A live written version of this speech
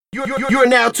You're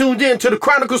now tuned in to the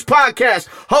Chronicles Podcast,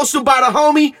 hosted by the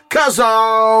homie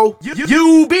Cuzzo.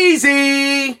 You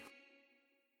busy?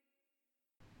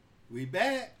 We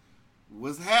back.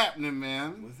 What's happening,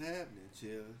 man? What's happening,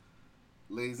 Chill?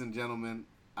 Ladies and gentlemen,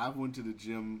 I went to the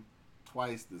gym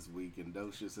twice this week, and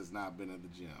Docious has not been at the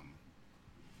gym.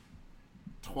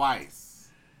 Twice.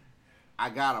 I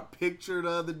got a picture the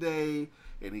other day,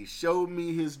 and he showed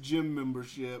me his gym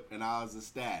membership, and I was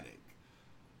ecstatic.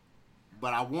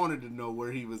 But I wanted to know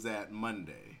where he was at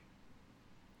Monday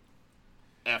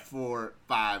at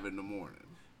 5 in the morning.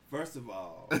 First of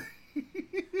all,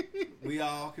 we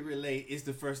all can relate. It's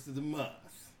the first of the month.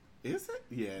 Is it?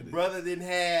 Yeah, it is. Brother didn't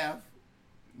have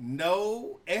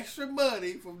no extra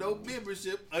money from no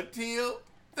membership until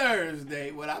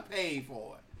Thursday when I paid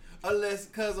for it. Unless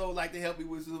Cuzzo would like to help me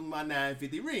with some of my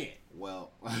 $9.50 rent. Well,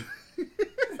 I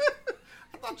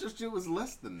thought your shit was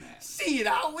less than that. Shit,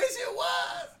 I wish it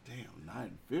was. Damn,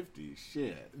 $9.50,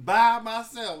 shit. By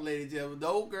myself, ladies and gentlemen.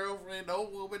 No girlfriend, no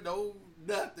woman, no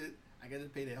nothing. I got to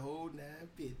pay that whole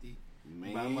 $9.50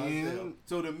 by myself.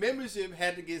 So the membership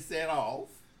had to get set off.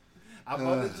 I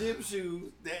bought the gym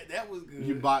shoes. That was good.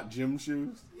 You bought gym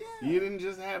shoes? Yeah. You didn't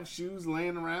just have shoes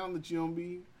laying around that you don't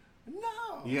be?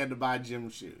 No. You had to buy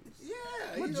gym shoes. Yeah.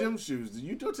 What gym shoes?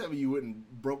 You don't tell me you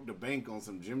wouldn't broke the bank on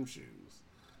some gym shoes.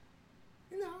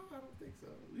 No, I don't think so.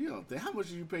 You don't think? How much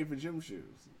did you pay for gym shoes?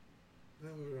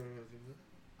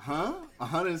 Huh?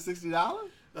 $160?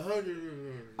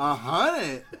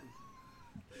 $100?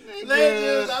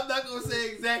 Ladies, I'm not gonna say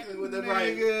exactly what the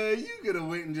price. Nigga, you could have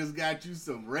went and just got you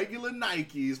some regular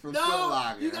Nikes from Foot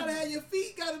Locker. You gotta have your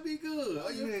feet gotta be good,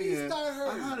 or your feet start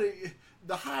hurting.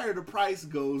 The higher the price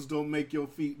goes, don't make your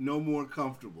feet no more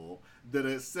comfortable than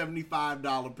a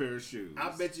 $75 pair of shoes. I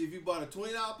bet you if you bought a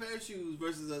 $20 pair of shoes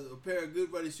versus a pair of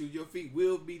good running shoes, your feet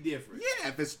will be different. Yeah,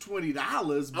 if it's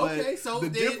 $20, but okay, so the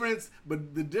difference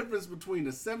between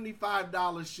a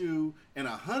 $75 shoe and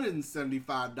a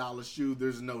 $175 shoe,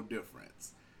 there's no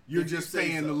difference. You're just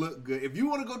paying to look good. If you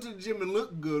want to go to the gym and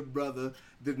look good, brother,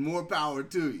 then more power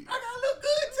to you. I gotta look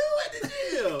good too at the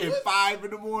gym. At 5 in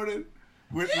the morning.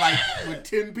 With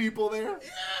 10 people there?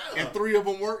 Yeah. And 3 of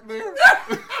them work there?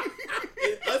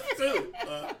 Us too.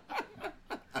 I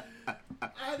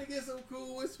had to get some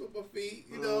cool whips for my feet,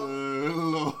 you know.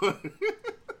 Lord.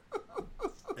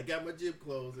 I got my gym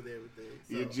clothes and everything.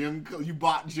 So. You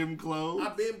bought gym clothes?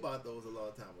 I've been bought those a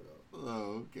long time ago.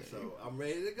 Oh, okay. So I'm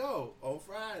ready to go on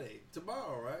Friday.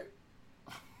 Tomorrow, right?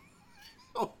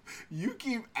 Oh, you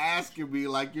keep asking me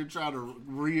like you're trying to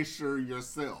reassure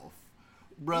yourself.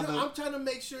 Brother, I'm trying to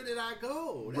make sure that I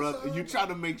go. That's brother, you try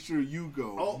to make sure you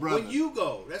go. Oh, brother, when you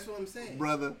go, that's what I'm saying.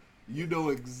 Brother, you know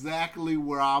exactly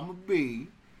where I'm going to be.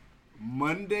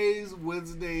 Mondays,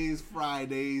 Wednesdays,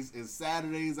 Fridays, and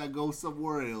Saturdays I go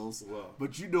somewhere else. Well,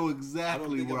 but you know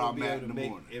exactly where I'm at in the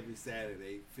morning. Every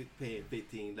Saturday, paying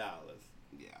 $15.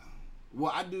 Yeah.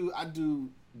 Well, I do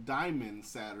Diamond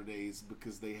Saturdays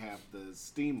because they have the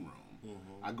steam room.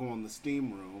 Mm-hmm. I go in the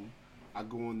steam room. I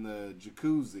go in the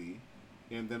jacuzzi.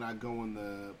 And then I go in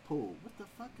the pool. What the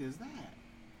fuck is that?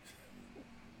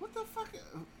 What the fuck?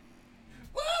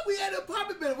 Well, we had an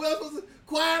apartment building. We were supposed to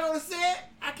quiet on the set.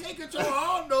 I can't control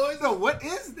all noise. No, what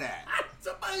is that?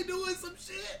 Somebody doing some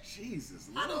shit. Jesus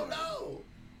Lord. I don't know.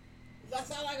 That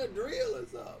sound like a drill or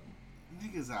something.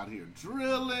 Niggas out here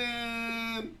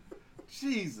drilling.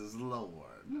 Jesus Lord.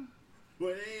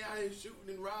 Well, they ain't out here shooting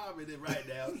and robbing it right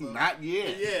now. So. Not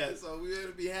yet. Yeah, so we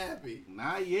better be happy.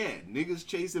 Not yet. Niggas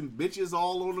chasing bitches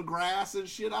all on the grass and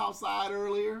shit outside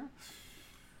earlier.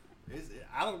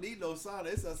 I don't need no sauna.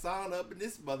 It's a sauna up in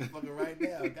this motherfucker right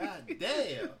now. God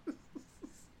damn.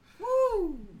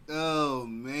 Woo. Oh,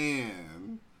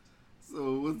 man.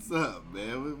 So, what's up,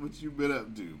 man? What you been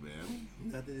up to, man?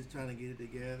 Nothing, just trying to get it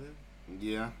together.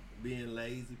 Yeah. Being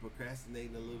lazy,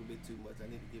 procrastinating a little bit too much. I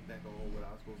need to get back on what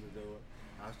I was supposed to do.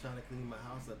 I was trying to clean my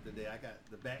house up today. I got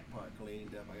the back part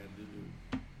cleaned up. I got to do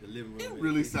the living room. It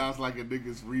really sounds like a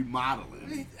nigga's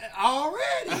remodeling.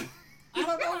 Already? I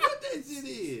don't know what that shit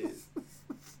is.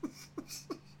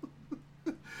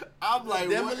 I'm like,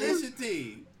 demolition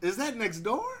team. Is that next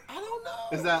door? I don't know.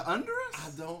 Is that under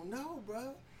us? I don't know,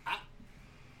 bro.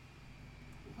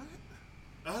 What?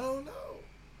 I don't know.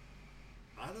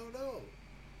 I don't know.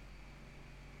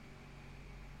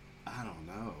 I don't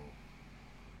know.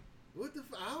 What the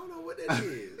I don't know what that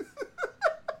is.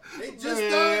 They just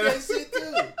started that shit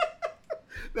too.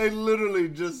 They literally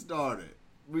just started.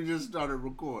 We just started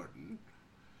recording.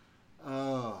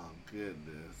 Oh,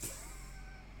 goodness.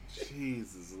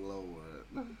 Jesus Lord.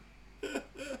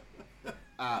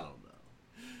 I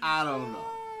don't know.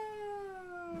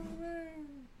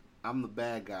 I'm the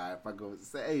bad guy if I go and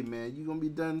say, hey, man, you gonna be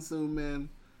done soon, man?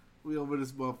 We over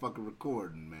this motherfucker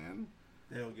recording, man.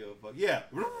 They don't give a fuck. Yeah.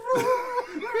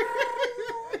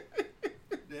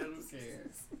 They don't care.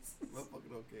 Motherfucker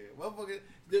don't care. Motherfucker,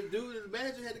 the dude, the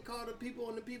manager had to call the people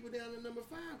on the people down in number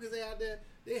 5 because they out there,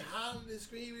 they hollering and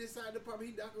screaming inside the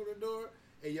apartment. He knocked on the door,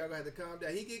 and y'all gonna have to calm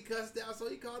down. He get cussed out, so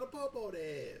he called the popo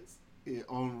their ass. Yeah,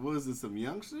 on, what is it, some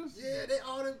youngsters? Yeah, they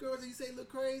all them girls that you say look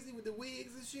crazy with the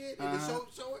wigs and shit and the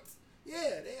short shorts.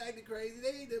 Yeah, they acting crazy.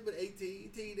 They ain't there but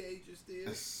 18, teenagers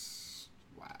still.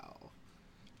 Wow.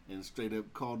 And straight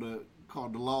up called the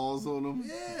laws on them?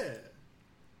 Yeah.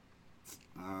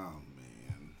 Oh,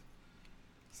 man.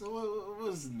 So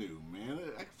what's new, man?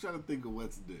 I'm trying to think of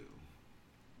what's new.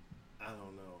 I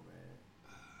don't know, man.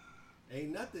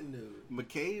 Ain't nothing new.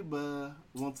 McCabe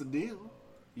wants a deal.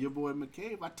 Your boy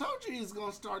McCabe. I told you he's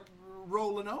going to start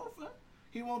rolling over.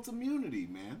 He wants immunity,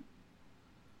 man.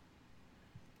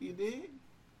 You dig?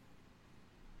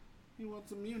 He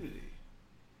wants immunity.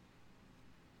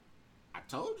 I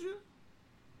told you.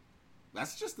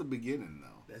 That's just the beginning,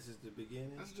 though. That's just the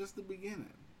beginning? That's just the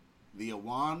beginning. The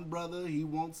Awan brother, he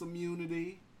wants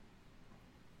immunity.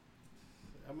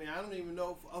 I mean, I don't even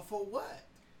know for what.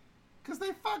 Because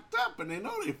they fucked up, and they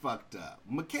know they fucked up.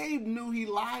 McCabe knew he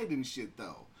lied and shit,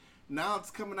 though. Now it's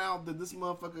coming out that this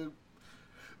motherfucker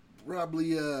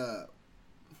probably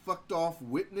fucked off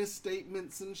witness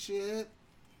statements and shit.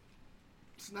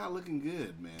 It's not looking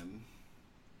good, man.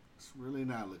 It's really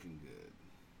not looking good.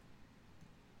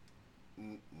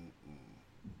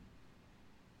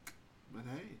 But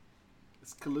hey,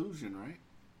 it's collusion, right?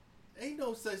 Ain't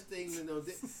no such thing as no...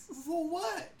 For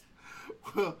what?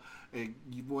 Well, and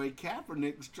your boy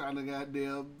Kaepernick's trying to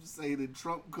goddamn say that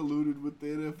Trump colluded with the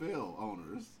NFL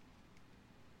owners.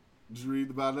 Did you read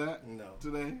about that? No.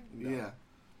 Today? No. Yeah.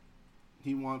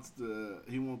 He wants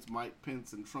Mike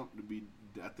Pence and Trump to be,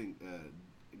 I think,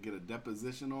 get a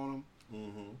deposition on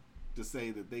him to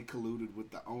say that they colluded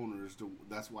with the owners.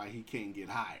 That's why he can't get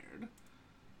hired.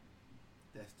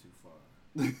 That's too far.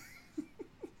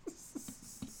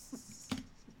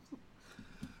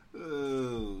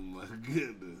 Oh my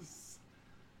goodness.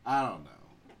 I don't know.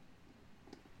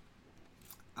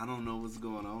 I don't know what's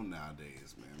going on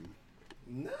nowadays, man.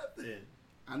 Nothing.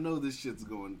 I know this shit's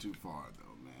going too far,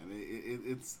 though,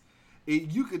 man.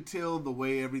 You could tell the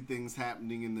way everything's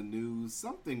happening in the news.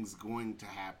 Something's going to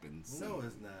happen soon. No,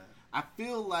 it's not. I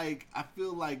feel like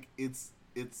it's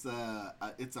a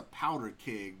powder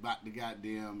keg about to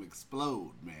goddamn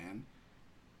explode, man.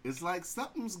 It's like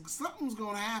something's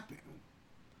gonna happen.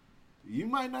 You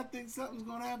might not think something's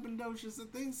gonna happen, Docious. I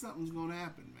think something's gonna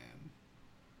happen, man.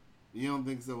 You don't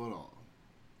think so at all?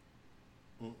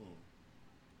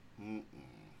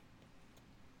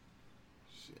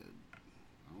 Shit. I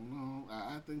don't know.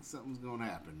 I think something's gonna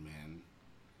happen, man.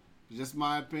 Just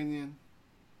my opinion.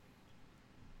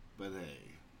 But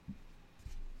hey.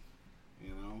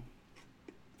 You know?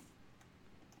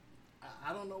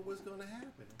 I don't know what's going to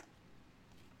happen.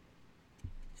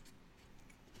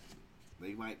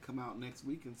 They might come out next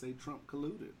week and say Trump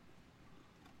colluded.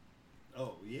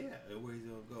 Oh, yeah. And where's he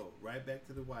going to go? Right back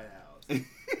to the White House.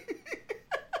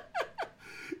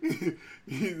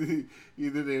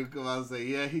 Either they'll come out and say,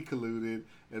 yeah, he colluded,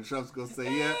 and Trump's going to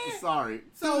say, yeah, sorry.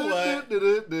 So what?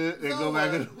 And go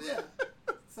back and... Yeah.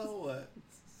 So what?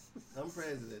 I'm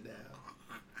president now.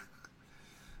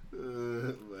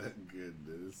 My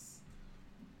goodness.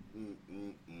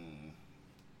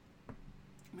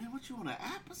 Man, what you want, an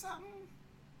app or something?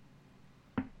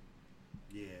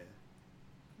 Yeah.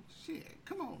 Shit,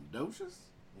 come on, Docious.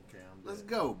 Okay, I'm Let's dead.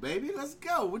 go, baby. Let's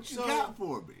go. What you got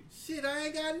for me? Shit, I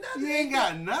ain't got nothing. You ain't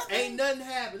got nothing? Ain't nothing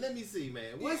happened. Let me see,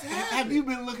 man. What's happening? Have you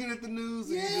been looking at the news?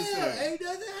 And Yeah, you just said, ain't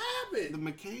nothing happened. the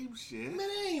McCabe shit. Man,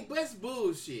 that ain't that's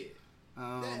bullshit.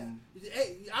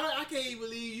 Hey, I can't even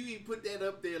believe you even put that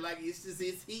up there like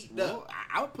it's heating up.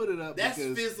 I'll put it up That's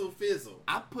because... fizzle.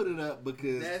 I put it up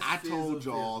because That's I told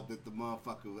fizzle. y'all that the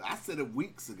motherfucker... I said it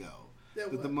weeks ago. That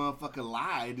The motherfucker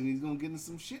lied and he's going to get in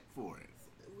some shit for it.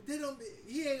 They don't.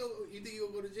 He ain't. You think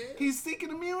he'll go to jail? He's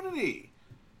seeking immunity.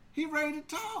 He ready to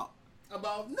talk.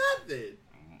 About nothing.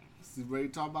 He's ready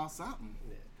to talk about something.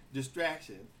 Yeah.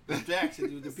 Distraction with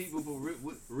the people for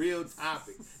real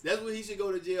topics. That's what he should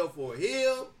go to jail for.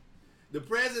 Him, the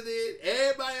president,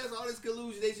 everybody else, all this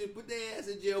collusion. They should put their ass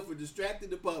in jail for distracting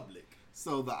the public.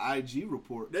 So the IG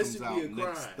report That comes should out be a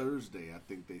next crime. Thursday. I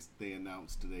think they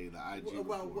announced today the IG report.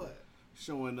 About what?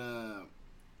 Showing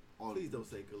Please don't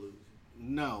say collusion.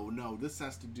 No, this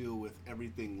has to deal with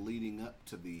everything leading up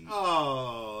to the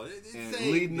and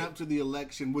leading up to the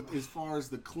election with as far as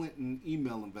the Clinton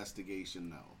email investigation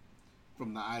though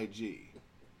from the IG.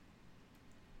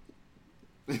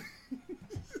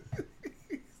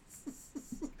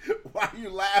 you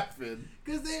laughing?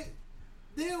 Because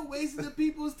they're wasting the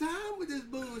people's time with this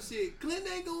bullshit. Clinton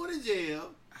ain't going to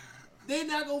jail. They're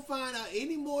not going to find out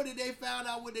any more than they found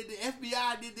out when the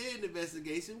FBI did their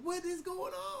investigation. What is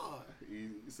going on?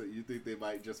 So you think they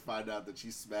might just find out that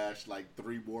she smashed like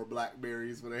 3 more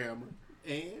Blackberries with a hammer?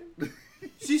 And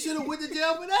she should have went to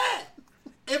jail for that.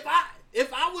 If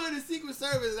I were the Secret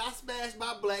Service and I smashed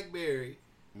my Blackberry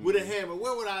with a hammer,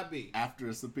 where would I be? After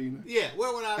a subpoena? Yeah,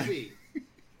 where would I be?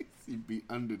 You'd be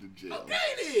under the jail. Okay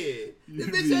then. This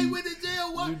bitch ain't went to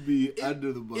jail. What? You'd be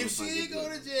under the motherfucking If she ain't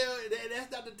going to jail,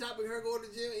 that's not the topic. Her going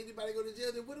to jail, anybody go to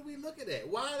jail, then what are we looking at?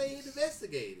 Why they ain't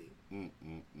investigating?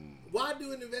 Why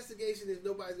do an investigation if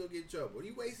nobody's going to get in trouble?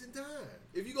 You wasting time.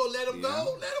 If you going to let them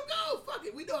go, let them go. Fuck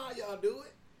it. We know how y'all do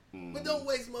it. But don't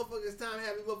waste motherfuckers' time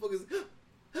having motherfuckers...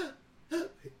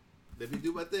 Let me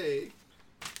do my thing.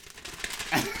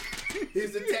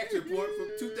 Here's the tax report from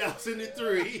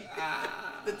 2003.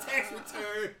 The tax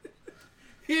return.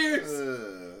 Here's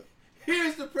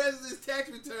the president's tax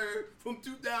return from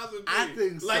 2003. I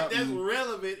think like that's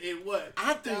relevant in what?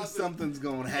 I think something's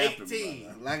gonna happen. 18.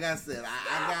 Brother. Like I said,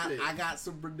 I got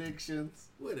some predictions.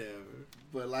 Whatever.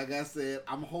 But like I said,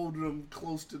 I'm holding them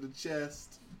close to the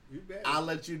chest. You better. I'll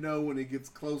let you know when it gets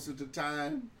closer to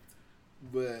time.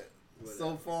 But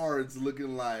so far, it's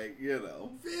looking like,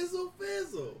 fizzle.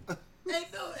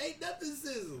 ain't nothing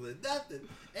sizzling. Nothing.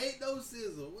 Ain't no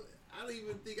sizzle. I don't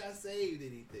even think I saved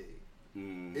anything.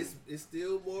 It's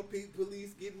still more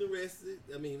police getting arrested.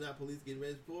 I mean, not police getting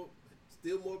arrested.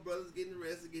 Still more brothers getting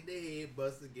arrested, getting their head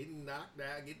busted, getting knocked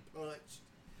out, getting punched.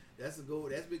 That's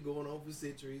been going on for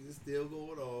centuries. It's still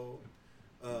going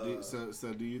on.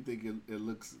 So do you think it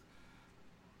looks...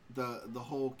 The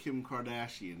whole Kim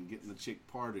Kardashian getting the chick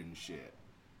pardoned shit.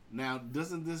 Now,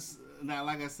 doesn't this... Now,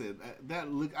 like I said,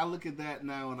 I look at that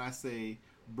now and I say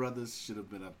brothers should have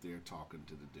been up there talking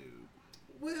to the dude.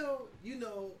 Well,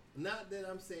 not that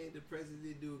I'm saying the president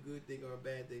did do a good thing or a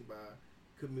bad thing by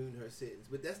commuting her sentence,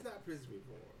 but that's not prison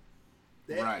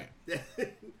reform. Right.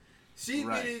 She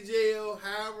been in jail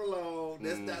however long.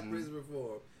 That's not prison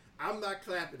reform. I'm not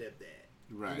clapping at that.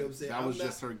 Right. You know what I'm saying? That was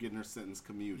just her getting her sentence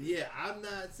commuted. Yeah, I'm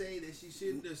not saying that she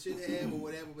shouldn't or should have or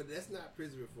whatever, but that's not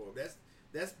prison reform.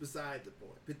 That's beside the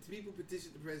point. People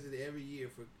petition the president every year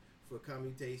for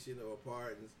commutation or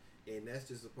pardons, and that's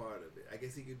just a part of it. I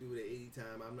guess he could do it at any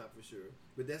time. I'm not for sure,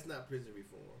 but that's not prison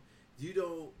reform.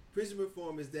 Prison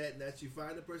reform is that you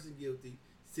find a person guilty,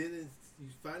 you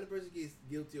find a person gets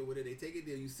guilty or whatever, they take a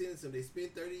deal, you sentence them, they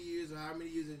spend 30 years or how many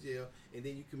years in jail, and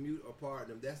then you commute or pardon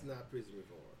them. That's not prison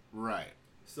reform. Right.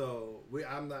 So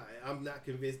I'm not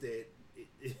convinced that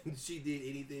she did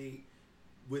anything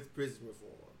with prison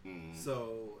reform.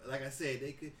 So like I said,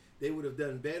 they would have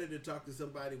done better to talk to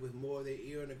somebody with more of their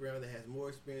ear on the ground that has more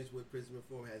experience with prison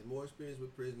reform, has more experience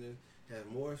with prisoners, has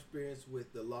more experience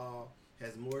with the law,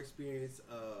 has more experience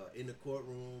in the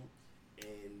courtroom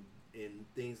and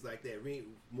things like that.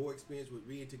 More experience with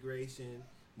reintegration,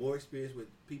 more experience with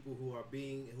people who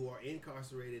are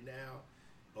incarcerated now,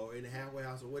 or in the halfway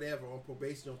house or whatever, on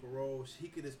probation or parole. He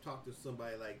could have talked to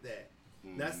somebody like that.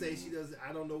 Not saying she doesn't.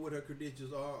 I don't know what her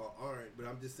credentials are or aren't, but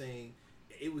I'm just saying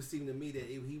it would seem to me that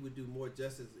he would do more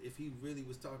justice if he really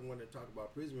was wanting to talk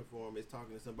about prison reform, is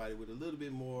talking to somebody with a little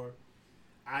bit more.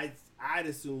 I'd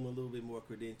assume a little bit more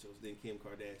credentials than Kim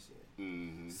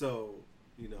Kardashian. So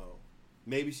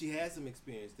maybe she has some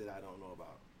experience that I don't know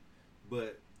about.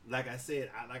 But like I said,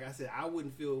 I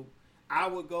wouldn't feel. I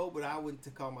would go, but I wouldn't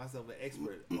call myself an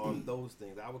expert on those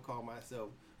things. I would call myself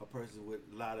a person with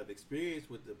a lot of experience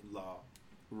with the law,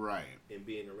 right, and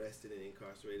being arrested and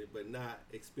incarcerated, but not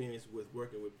experience with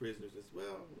working with prisoners as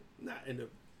well.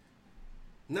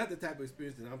 Not the type of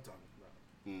experience that I'm talking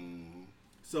about.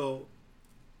 So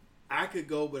I could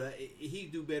go, but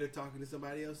he'd do better talking to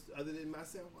somebody else other than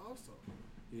myself. Also,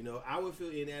 I would feel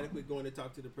inadequate going to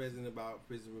talk to the president about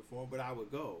prison reform, but I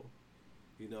would go.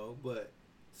 But.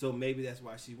 So maybe that's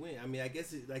why she went. I mean, I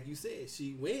guess like you said,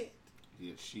 she went.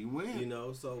 Yeah, she went.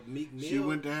 So Meek Mill. She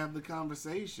went to have the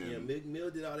conversation. Yeah, Meek Mill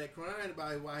did all that crying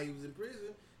about why he was in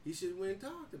prison. He should have went and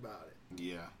talked about it.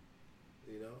 Yeah.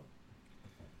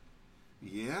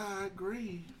 Yeah, I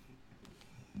agree.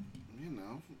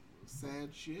 Sad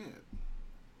shit.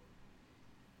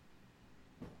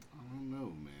 I don't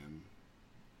know, man.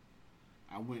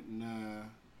 I went and I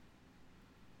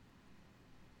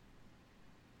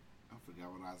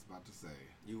forgot what I was about to say.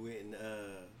 You went and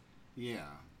yeah.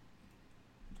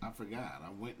 I forgot. I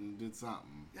went and did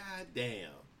something. God damn.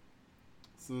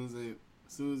 As soon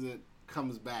as it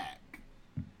comes back,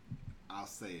 I'll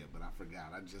say it, but I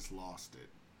forgot. I just lost it.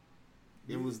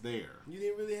 It was there. You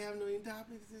didn't really have no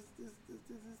topics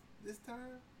this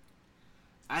time?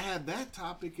 I had that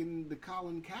topic in the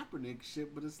Colin Kaepernick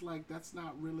shit, but it's like that's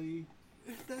not really.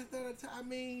 That's not I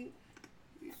mean,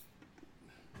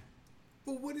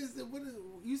 but what is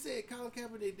you said Colin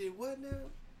Kaepernick did what now?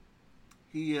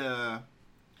 He let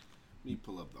me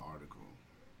pull up the article.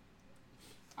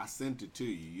 I sent it to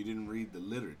you. You didn't read the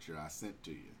literature I sent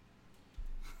to you.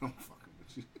 I'm fucking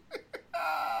with you.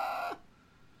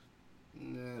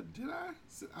 Did I?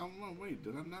 I don't know. Wait,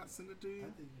 did I not send it to you?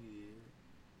 I think you did.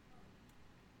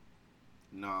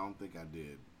 No, I don't think I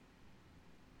did.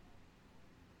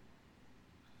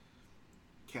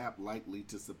 Cap likely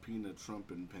to subpoena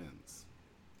Trump and Pence.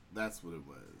 That's what it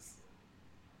was.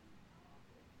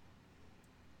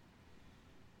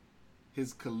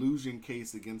 His collusion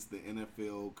case against the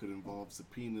NFL could involve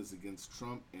subpoenas against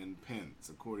Trump and Pence,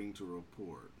 according to a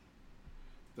report.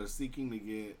 They're seeking to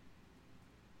get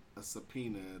a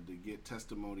subpoena to get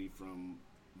testimony from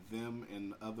them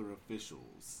and other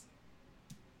officials.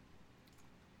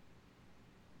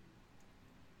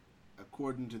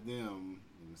 According to them,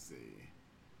 let me see.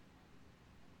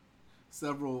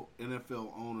 Several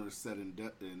NFL owners said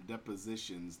in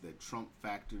depositions that Trump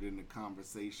factored into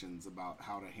conversations about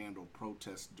how to handle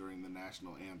protests during the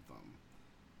national anthem.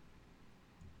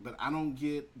 But I don't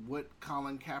get what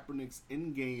Colin Kaepernick's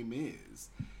endgame is.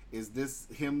 Is this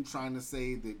him trying to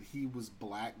say that he was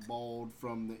blackballed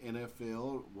from the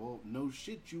NFL? Well, no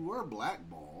shit, you were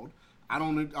blackballed. I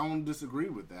don't disagree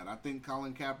with that. I think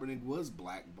Colin Kaepernick was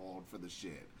blackballed for the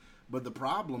shit. But the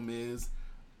problem is,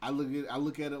 I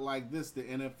look at it like this: the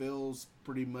NFL's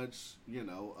pretty much,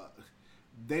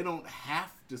 they don't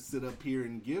have to sit up here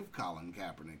and give Colin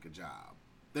Kaepernick a job.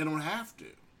 They don't have to.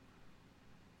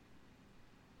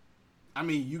 I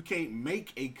mean, you can't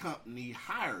make a company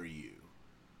hire you.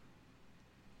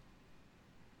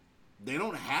 They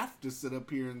don't have to sit up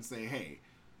here and say, hey,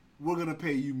 we're going to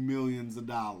pay you millions of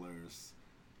dollars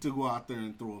to go out there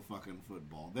and throw a fucking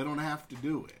football. They don't have to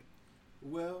do it.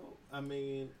 Well, I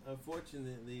mean,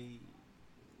 unfortunately,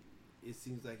 it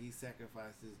seems like he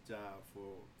sacrificed his job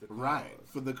for the cause. Right,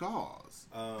 for the cause.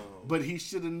 But he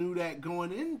should have knew that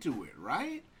going into it,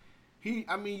 right?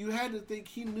 You had to think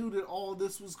he knew that all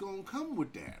this was going to come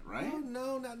with that, right? Well,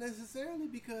 no, not necessarily,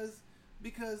 because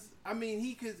I mean,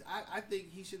 he could. I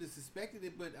think he should have suspected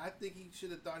it, but I think he should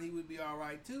have thought he would be all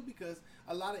right too, because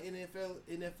a lot of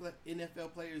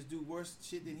NFL players do worse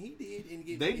shit than he did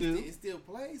and still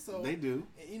play. So they do.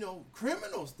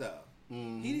 Criminal stuff.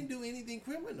 Mm-hmm. He didn't do anything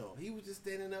criminal. He was just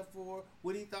standing up for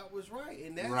what he thought was right,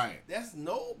 and that's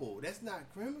noble. That's not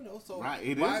criminal. So why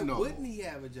wouldn't he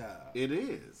have a job? It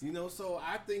is. So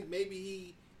I think maybe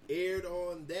he erred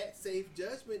on that safe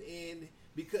judgment, and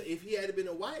because if he had been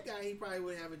a white guy, he probably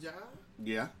wouldn't have a job.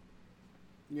 Yeah.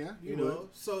 Yeah.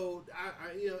 So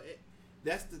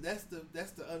that's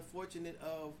the unfortunate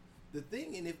of the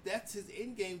thing, and if that's his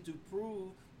end game to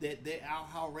prove that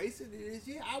how racist it is,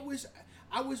 yeah, I wish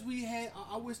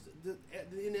the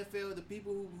NFL, the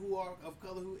people who are of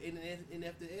color who in the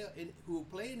NFL and who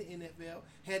play in the NFL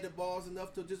had the balls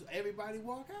enough to just everybody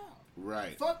walk out.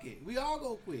 Right. Fuck it. We all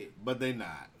go quit. But they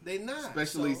not. They not.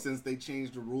 Especially since they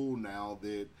changed the rule now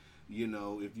that,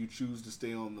 if you choose to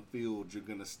stay on the field, you're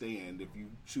going to stand. If you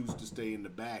choose to stay in the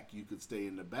back, you could stay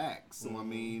in the back. So, I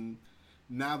mean,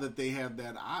 now that they have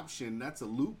that option, that's a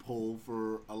loophole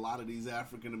for a lot of these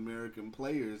African-American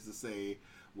players to say,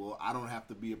 well, I don't have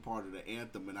to be a part of the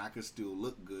anthem and I can still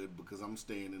look good because I'm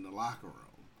staying in the locker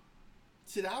room.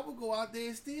 Shit, I would go out there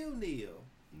and still kneel.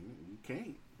 You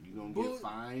can't. You're going to get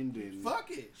fined and fuck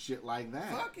it. Shit like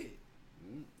that. Fuck it.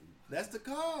 That's the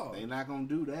call. They're not going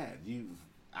to do that.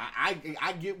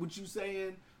 I get what you're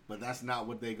saying, but that's not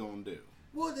what they're going to do.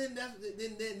 Well, then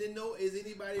no, is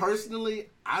anybody... Personally,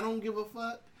 I don't give a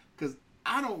fuck because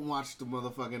I don't watch the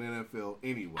motherfucking NFL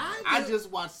anyway. I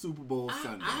just watch Super Bowl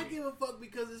Sunday. I give a fuck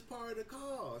because it's part of the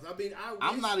cause. I mean,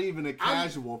 I'm not even a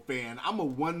casual fan. I'm a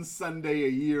one Sunday a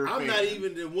year fan. I'm not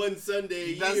even the one Sunday a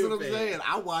year fan. That's what I'm fan. saying.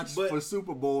 I watch for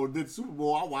Super Bowl. The Super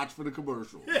Bowl, I watch for the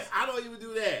commercials. I don't even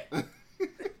do that.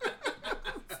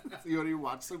 You don't even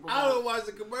watch Super Bowl? I don't watch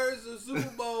the commercials, Super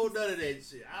Bowl, none of that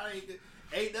shit.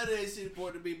 Ain't none of that shit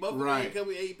important to me.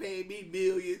 Motherfucker ain't paying me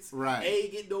millions. Right.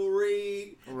 Ain't get no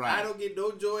ring. Right. I don't get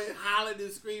no joy hollering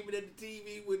and screaming at the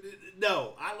TV.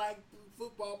 No, I like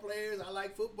football players. I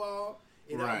like football.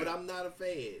 But I'm not a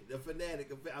fan, a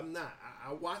fanatic. I'm not.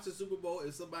 I watch the Super Bowl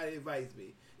if somebody invites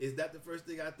me. It's not the first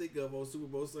thing I think of on Super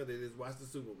Bowl Sunday is watch the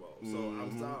Super Bowl. So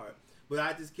I'm sorry. But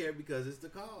I just care because it's the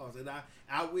cause. And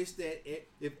I wish that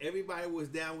if everybody was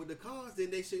down with the cause,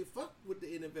 then they should fuck what the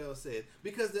NFL says.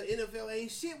 Because the NFL ain't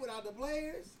shit without the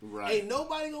players. Right. Ain't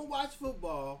nobody gonna watch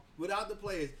football without the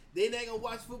players. They ain't gonna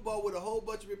watch football with a whole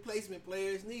bunch of replacement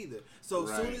players neither. So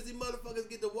as soon as these motherfuckers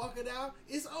get to walking out,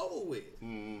 it's over with.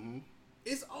 Mm-hmm.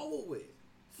 It's over with.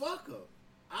 Fuck them.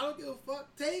 I don't give a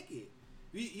fuck. Take it.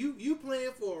 You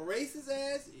playing for a racist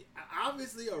ass,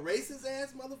 obviously a racist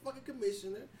ass motherfucking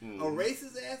commissioner, a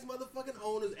racist ass motherfucking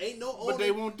owners. Ain't no owners. But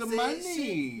they want the money.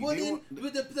 Shit. Well, then,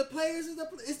 the players is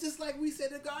it's just like we said,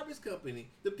 the garbage company.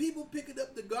 The people picking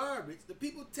up the garbage, the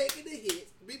people taking the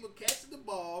hits, the people catching the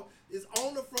ball is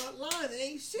on the front line. It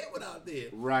ain't shit without them.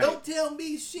 Right. Don't tell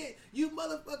me shit. You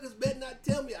motherfuckers better not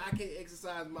tell me I can't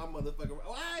exercise my motherfucking.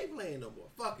 Oh, I ain't playing no more.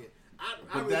 Fuck it.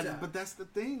 But that's the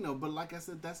thing though. But like I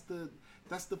said, that's the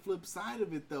flip side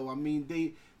of it though. I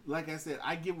mean, like I said,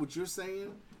 I get what you're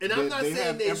saying. And I'm not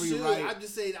saying they should. Right, I'm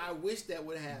just saying I wish that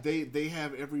would happen. They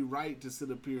have every right to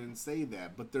sit up here and say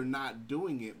that, but they're not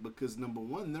doing it because number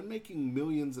one, they're making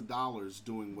millions of dollars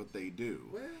doing what they do.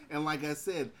 Well, and like I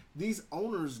said, these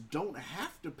owners don't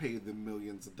have to pay them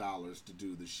millions of dollars to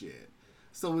do the shit.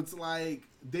 So it's like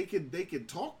they could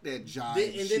talk that jive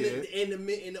shit,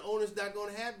 and the owner's not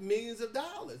going to have millions of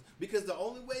dollars because the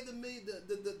only way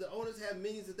the owners have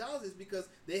millions of dollars is because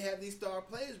they have these star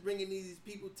players bringing these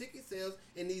people ticket sales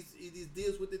and these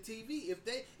deals with the TV. If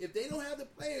they don't have the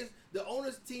players, the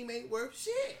owner's team ain't worth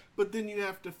shit. But then you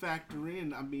have to factor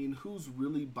in. I mean, who's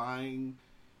really buying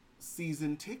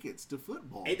season tickets to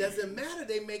football? It doesn't matter.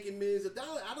 They making millions of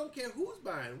dollars. I don't care who's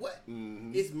buying what.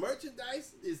 Mm-hmm. It's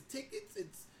merchandise, it's tickets,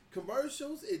 it's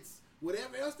commercials, it's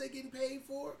whatever else they getting paid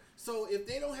for. So if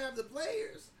they don't have the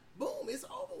players, boom, it's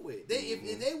over with.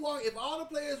 If all the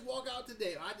players walk out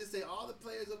today, I just say all the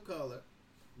players of color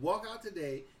walk out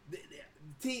today. The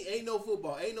team ain't no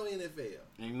football, ain't no NFL,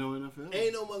 ain't no NFL,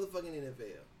 ain't no motherfucking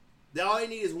NFL. All they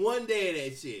need is one day of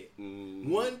that shit.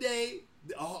 Mm-hmm. One day.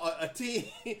 A team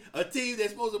that's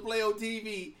supposed to play on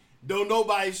TV, don't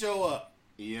nobody show up.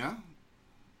 Yeah,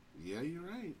 you're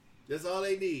right. That's all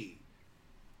they need.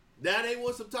 Now they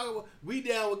want some talking about. We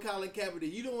down with Colin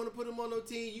Kaepernick. You don't want to put him on no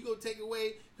team. You gonna take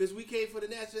away because we came for the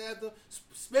national anthem,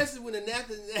 especially when the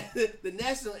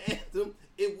national anthem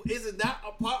is not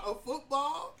a part of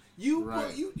football. You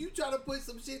try to put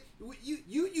some shit.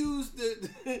 You use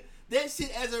that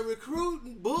shit as a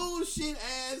recruiting bullshit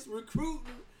ass recruiting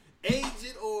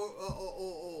agent or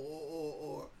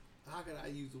how can I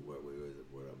use the word? Where is the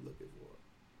word I'm looking for?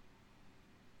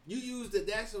 You use the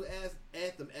national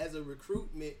anthem as a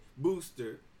recruitment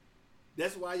booster.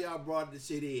 That's why y'all brought the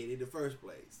shit in the first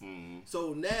place. Mm-hmm.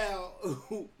 So now,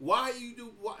 why?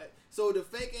 So the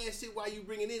fake ass shit, why you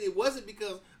bringing it? It wasn't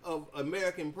because of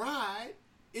American pride.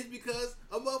 It's because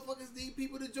of motherfuckers need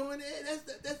people to join in.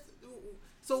 That's.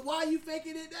 So why are you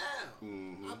faking it now?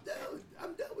 Mm-hmm.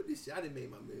 I'm done with this shit. I didn't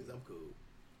make my millions. I'm cool.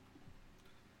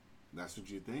 That's what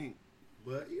you think.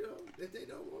 But if they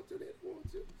don't want to, they don't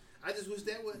want to. I just wish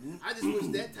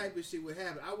that type of shit would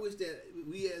happen. I wish that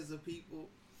we as a people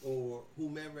or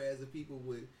whomever as a people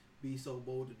would be so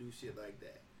bold to do shit like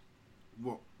that.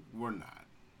 Well, we're not.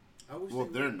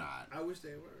 They're not. I wish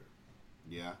they were.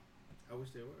 Yeah. I wish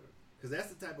they were. Because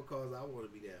that's the type of cause I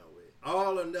want to be down with.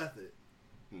 All or nothing.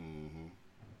 Mm-hmm.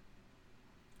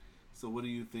 So what do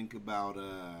you think about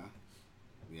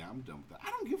yeah, I'm done with that. I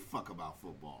don't give a fuck about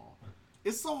football.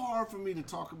 It's so hard for me to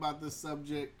talk about this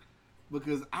subject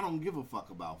because I don't give a fuck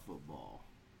about football.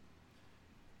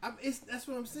 That's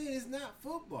what I'm saying. It's not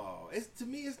football. To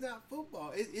me, it's not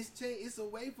football. It's changed. It's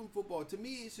away from football. To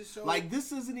me, it's just showing. Like,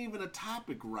 this isn't even a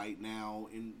topic right now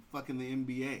in fucking the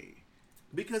NBA.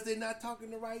 Because they're not talking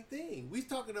the right thing. We're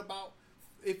talking about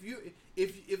if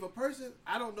a person,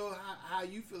 I don't know how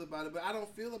you feel about it, but I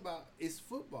don't feel about it's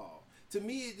football. To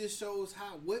me, it just shows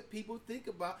what people think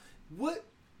about what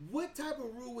type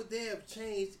of rule would they have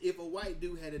changed if a white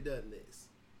dude had done this?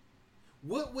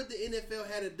 What would the NFL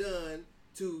had done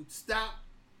to stop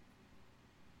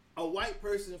a white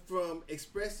person from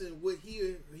expressing what he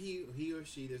or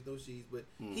she, there's no she's, but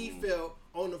he felt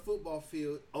on the football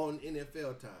field on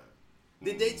NFL time?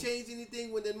 Did they change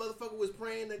anything when the motherfucker was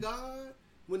praying to God?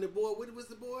 When the boy, what was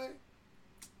the boy?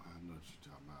 I know what you're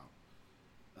talking about.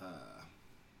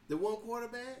 The one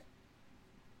quarterback?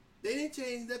 They didn't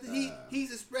change nothing.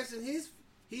 He's expressing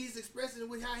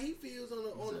how he feels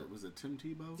was it Tim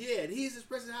Tebow? Yeah, he's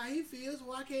expressing how he feels.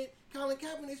 Why can't Colin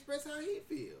Kaepernick express how he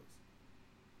feels?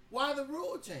 Why the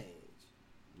rule change?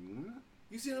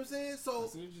 You see what I'm saying? So, I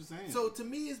see what you're saying. So to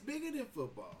me, it's bigger than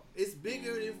football. It's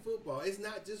bigger than football. It's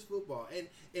not just football. And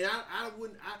I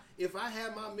wouldn't. If I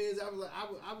had my millions, I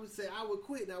would say I would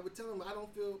quit, and I would tell them I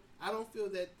don't feel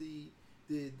that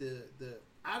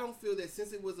I don't feel that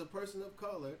since it was a person of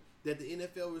color that the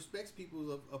NFL respects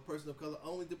people of a person of color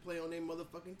only to play on their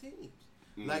motherfucking teams.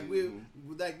 Like we're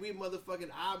motherfucking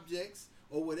objects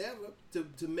or whatever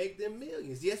to make them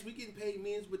millions. Yes, we getting paid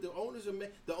millions, but the owners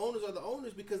are the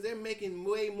owners because they're making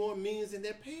way more millions than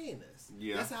they're paying us.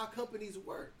 Yeah. That's how companies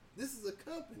work. This is a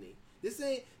company. This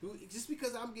ain't just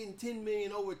because I'm getting 10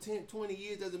 million over 20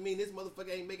 years doesn't mean this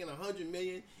motherfucker ain't making 100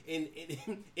 million in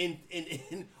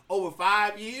over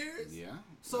 5 years. Yeah.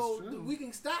 So we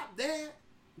can stop that.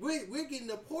 We're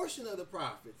getting a portion of the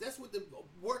profits. That's what the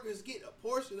workers get, a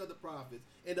portion of the profits,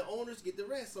 and the owners get the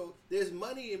rest. So there's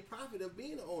money and profit of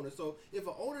being an owner. So if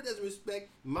an owner doesn't respect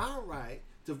my right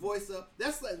to voice up,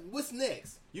 that's like, what's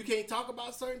next? You can't talk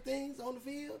about certain things on the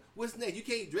field? What's next? You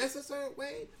can't dress a certain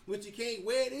way, but you can't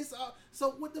wear this.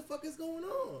 So what the fuck is going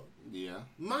on? Yeah.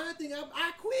 My thing,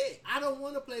 I quit. I don't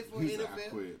want to play for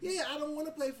NFL. Yeah, I don't want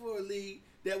to play for a league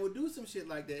that would do some shit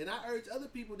like that. And I urge other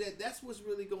people that's what's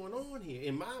really going on here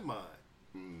in my mind.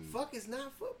 Fuck, it's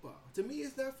not football. To me,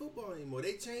 it's not football anymore.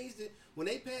 They changed it when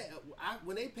they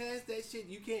passed that shit.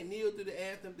 You can't kneel through the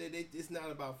anthem. It's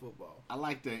not about football. I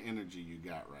like that energy you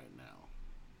got right now.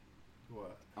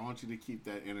 What? I want you to keep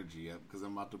that energy up because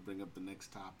I'm about to bring up the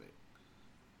next topic.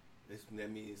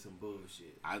 That means some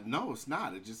bullshit. No, it's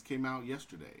not. It just came out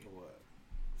yesterday. What?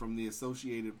 From the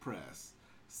Associated Press.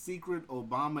 Secret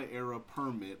Obama-era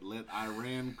permit let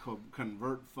Iran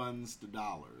convert funds to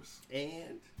dollars.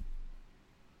 And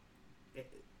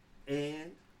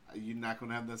you're not going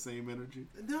to have that same energy?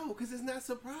 No, because it's not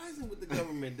surprising what the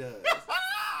government does.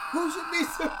 Who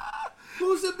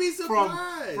should be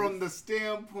surprised? From the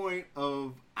standpoint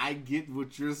of, I get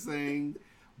what you're saying,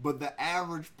 but the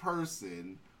average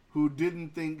person who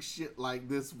didn't think shit like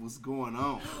this was going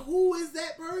on. Who is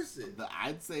that person?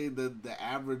 I'd say the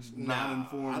average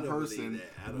non-informed person.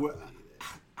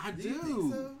 I do. You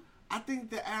think so? I think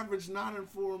the average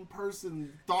non-informed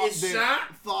person thought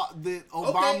that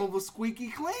Obama was squeaky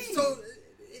clean. So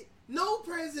no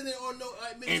president or no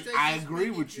administration. And I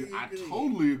agree with you. I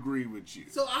totally agree with you.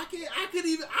 So I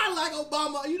like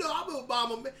Obama. You know, I'm an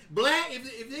Obama man. Black.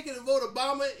 If they can vote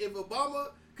Obama, if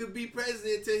Obama could be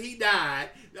president until he died,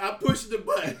 I'm pushing the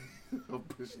button.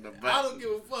 I don't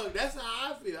give a fuck. That's how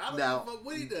I feel. I don't give a fuck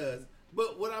what he does.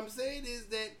 But what I'm saying is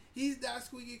that he's not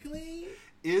squeaky clean.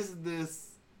 Is this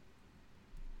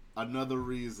another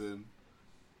reason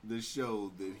to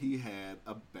show that he had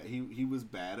he was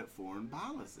bad at foreign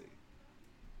policy?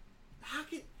 How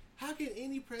can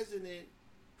any president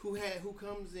who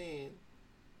comes in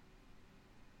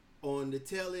on the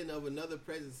tail end of another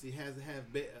presidency have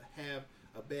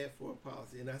a bad foreign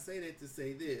policy? And I say that to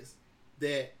say this,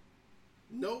 that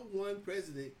no one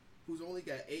president who's only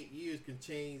got 8 years can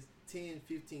change 10,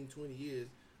 15, 20 years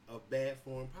of bad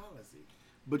foreign policy.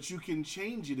 But you can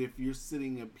change it if you're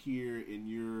sitting up here and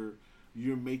you're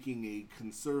making a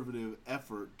conservative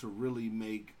effort to really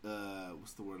make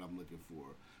what's the word I'm looking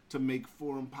for? To make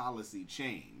foreign policy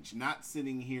change. Not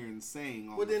sitting here and saying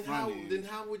on the front end. Then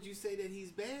how would you say that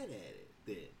he's bad at it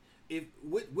then?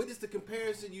 What is the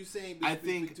comparison you saying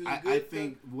between I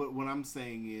think what I'm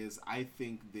saying is I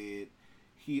think that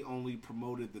he only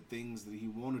promoted the things that he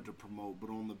wanted to promote, but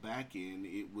on the back end,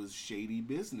 it was shady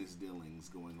business dealings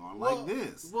going on, like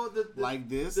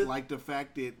the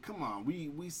fact that, come on,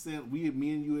 me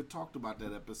and you had talked about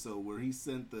that episode where he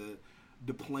sent the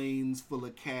planes full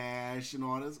of cash and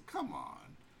all this. Come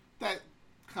on,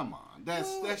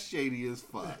 that's shady as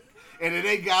fuck. And then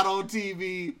they got on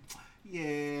TV,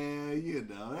 yeah, you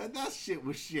know, that shit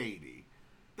was shady.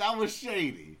 That was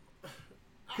shady.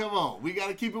 Come on, we got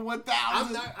to keep it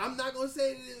 1,000. I'm not gonna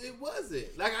say that it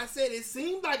wasn't. Like I said, it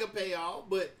seemed like a payoff,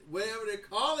 but whatever they're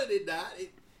calling it,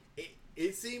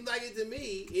 it seemed like it to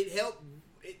me. It helped.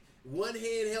 One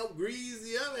hand helped grease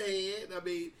the other hand. I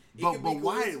mean,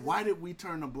 why did we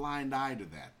turn a blind eye to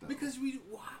that though? Because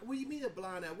what do you mean a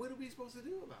blind eye? What are we supposed to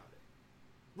do about it?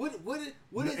 What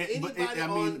is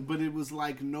anybody but it was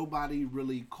like nobody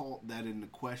really caught that into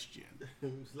question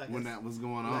when that was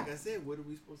going on. Like I said, what are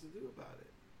we supposed to do about it?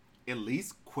 At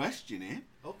least question it.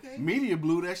 Okay. Media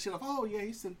blew that shit off. Oh yeah,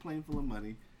 he sent a plane full of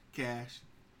money, cash.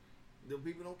 The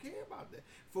people don't care about that.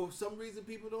 For some reason,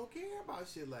 people don't care about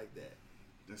shit like that.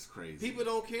 That's crazy. People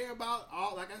don't care about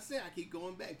all. Like I said, I keep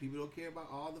going back. People don't care about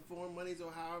all the foreign monies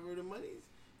or however the money's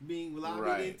being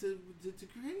lobbied into to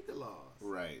create the laws.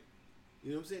 Right. You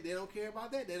know what I'm saying? They don't care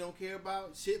about that. They don't care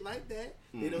about shit like that.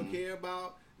 Mm-hmm. They don't care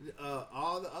about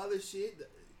all the other shit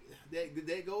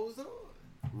that goes on.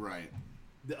 Right.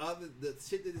 The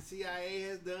shit that the CIA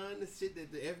has done, the shit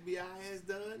that the FBI has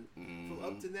done from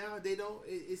up to now, they don't.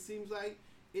 It seems like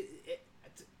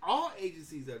all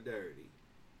agencies are dirty.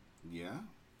 Yeah.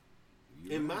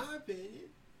 In my opinion.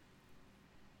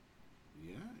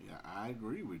 Yeah, I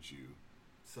agree with you.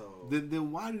 So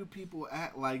then why do people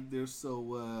act like they're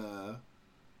so?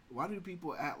 Why do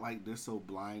people act like they're so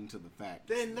blind to the facts?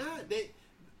 They're not.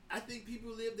 I think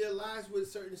people live their lives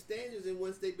with certain standards, and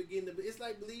once they begin to, it's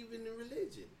like believing in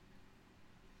religion.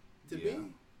 To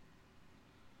me,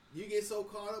 you get so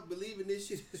caught up believing this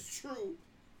shit is true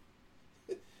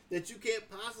that you can't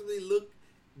possibly look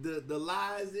the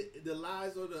lies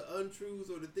or the untruths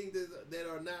or the things that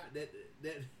are not that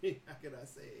how can I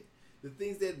say it? The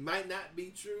things that might not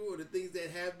be true or the things that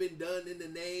have been done in the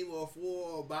name or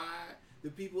for or by the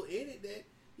people in it that.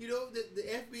 You know, the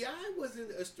FBI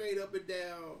wasn't a straight up and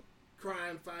down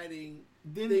crime fighting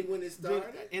thing when it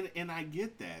started. And I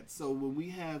get that. So when we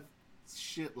have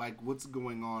shit like what's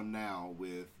going on now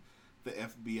with the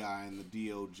FBI and the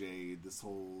DOJ, this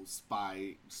whole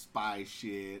spy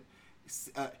shit,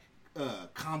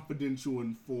 confidential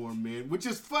informant, which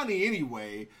is funny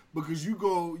anyway, because you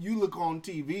look on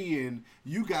TV and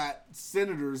you got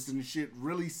senators and shit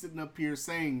really sitting up here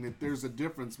saying that there's a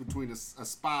difference between a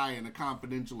spy and a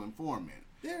confidential informant.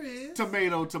 There is.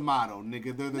 Tomato,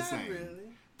 nigga. They're the Not same.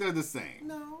 Really. They're the same.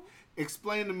 No.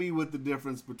 Explain to me what the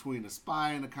difference between a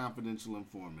spy and a confidential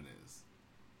informant is.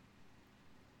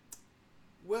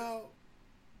 Well,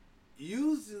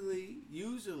 usually,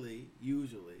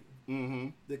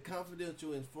 the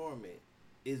confidential informant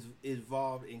is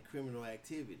involved in criminal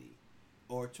activity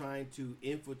or trying to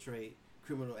infiltrate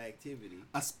criminal activity.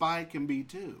 A spy can be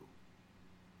too.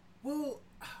 Well,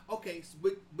 okay,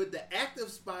 but the act of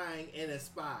spying and a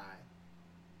spy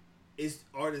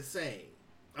are the same.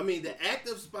 I mean, the act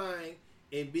of spying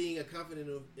and being a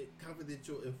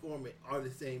confidential informant are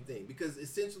the same thing, because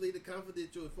essentially the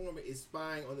confidential informant is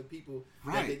spying on the people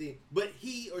that they think. But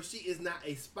he or she is not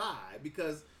a spy,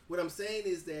 because what I'm saying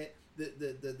is that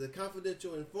the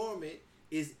confidential informant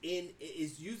is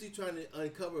usually trying to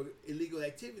uncover illegal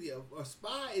activity. A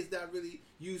spy is not really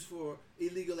used for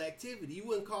illegal activity. You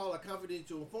wouldn't call a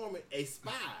confidential informant a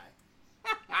spy.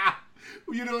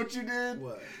 You know what you did?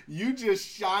 What? You just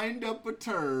shined up a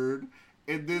turd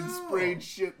and then sprayed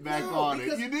shit back on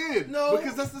it. You did. No.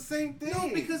 Because that's the same thing. No,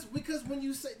 because when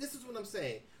you say, this is what I'm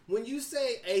saying. When you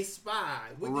say a spy,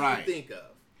 what do you think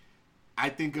of? I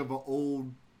think of an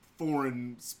old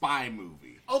foreign spy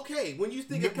movie. Okay, when you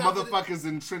think of motherfuckers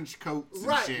in trench coats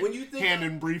and shit, when you think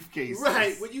handing briefcases.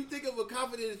 Right, when you think of a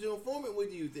confidential informant, what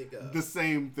do you think of? The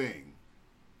same thing.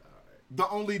 All right. The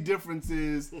only difference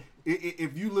is,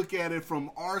 if you look at it from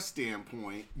our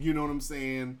standpoint, you know what I'm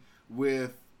saying,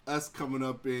 with us coming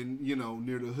up in,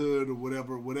 near the hood or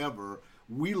whatever,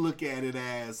 we look at it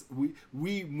as,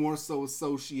 we more so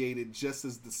associate it just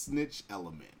as the snitch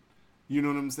element. You know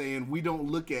what I'm saying? We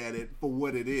don't look at it for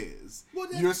what it is. Well,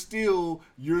 you're still.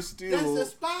 That's a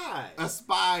spy. A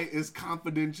spy is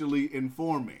confidentially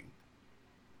informing.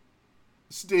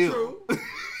 Still. True.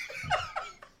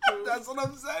 That's what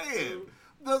I'm saying.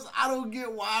 I don't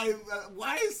get why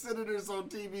is senators on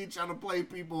TV trying to play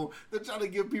people. They're trying to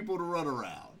give people to run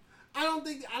around. I don't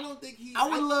think he. I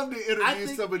would love to interview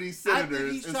some of these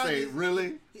senators and say,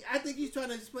 really? I think he's trying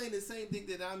to explain the same thing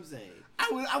that I'm saying.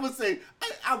 I would say,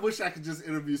 I wish I could just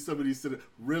interview some of these senators.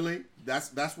 Really?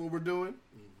 That's what we're doing?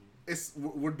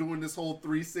 Mm-hmm. We're doing this whole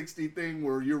 360 thing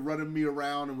where you're running me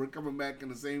around and we're coming back in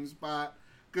the same spot?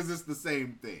 Because it's the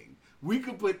same thing. We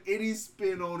could put any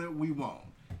spin on it we want.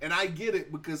 And I get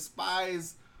it, because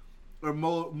spies are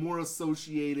more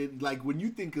associated. Like, when you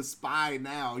think of spy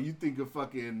now, you think of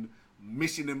fucking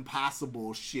Mission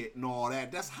Impossible shit and all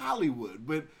that. That's Hollywood.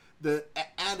 But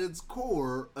at its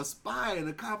core, a spy and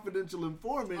a confidential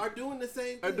informant are doing the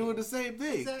same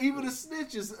thing. Exactly. Even a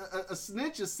snitch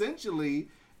essentially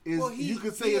is, you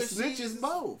could say a snitch is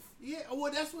both. Yeah,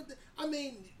 well, that's what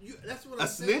that's what I'm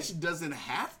saying. A snitch doesn't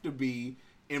have to be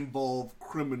involved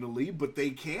criminally, but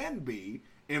they can be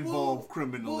involved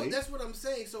criminally. Well, that's what I'm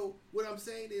saying. So what I'm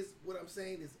saying is a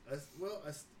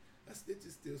snitch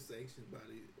is still sanctioned by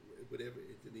whatever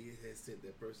entity has sent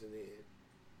that person in,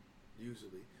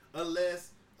 usually.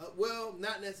 Unless,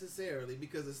 not necessarily,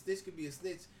 because a snitch could be a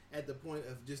snitch at the point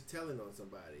of just telling on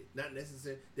somebody. Not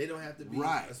necessarily. They don't have to be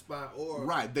a spy or...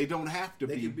 Right, they don't have to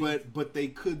be, but they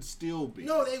could still be.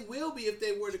 No, they will be if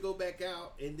they were to go back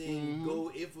out and then go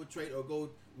infiltrate or go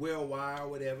worldwide or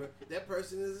whatever, that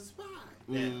person is a spy.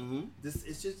 Now,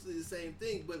 it's just the same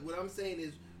thing. But what I'm saying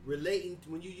is relating to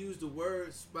when you use the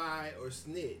word spy or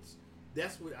snitch.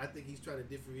 That's what I think he's trying to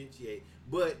differentiate.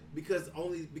 But because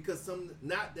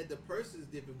not that the person is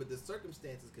different, but the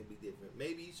circumstances can be different.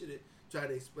 Maybe he should have tried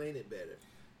to explain it better.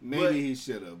 Maybe he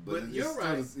should have, but you're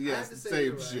right. Yeah, it's the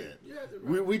same shit.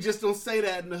 Right. We just don't say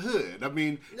that in the hood. I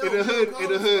mean, in the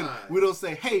hood, we don't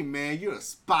say, "Hey, man, you're a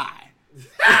spy."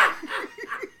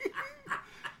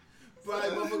 Probably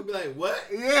motherfucker be like, "What?"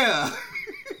 Yeah.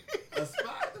 A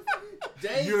spy?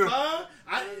 James Bond?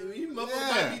 You motherfuckers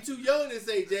might be too young to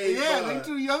say James Bond. Yeah, they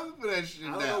too young for that shit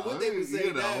now. I don't know what they would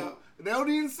say now. They don't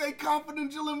even say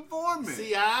confidential informant.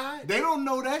 CI? They don't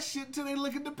know that shit till they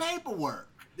look at the paperwork.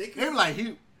 They're like,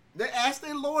 they ask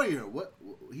their lawyer, what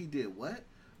he did what?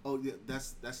 Oh, yeah,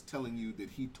 that's telling you that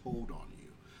he told on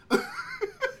you.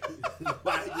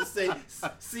 Why just say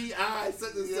CI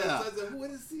such and such? What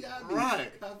does CI mean?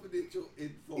 Right. Confidential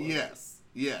informant.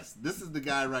 Yes. This is the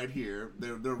guy right here.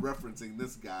 They're referencing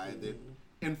this guy that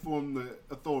informed the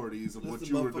authorities of what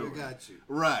you were doing. Got you.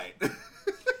 Right.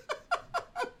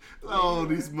 Oh,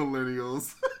 these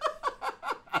millennials.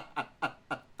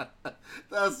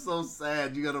 That's so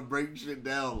sad. You gotta break shit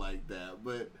down like that.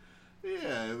 But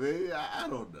yeah, man, I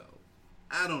don't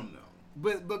know.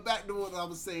 But back to what I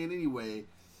was saying anyway.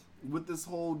 With this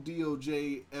whole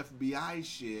DOJ FBI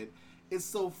shit, it's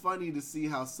so funny to see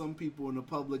how some people in the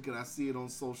public, and I see it on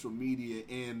social media,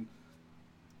 and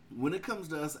when it comes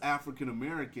to us African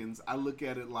Americans, I look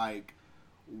at it like,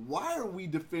 why are we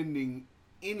defending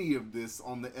any of this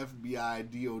on the FBI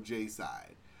DOJ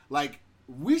side? Like,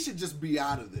 we should just be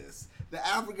out of this. The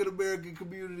African American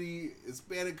community,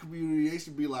 Hispanic community, they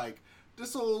should be like,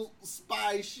 this whole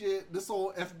spy shit, this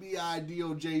whole FBI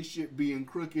DOJ shit being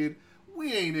crooked,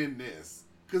 we ain't in this.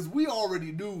 Because we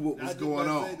already knew what was going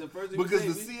on. Because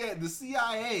the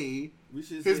CIA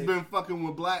has been fucking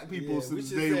with black people since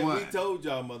day one. We told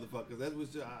y'all motherfuckers. That's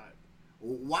what y'all...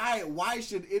 Why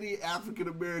should any African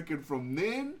American from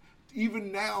then,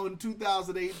 even now in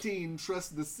 2018,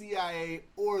 trust the CIA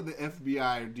or the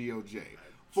FBI or DOJ?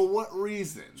 For what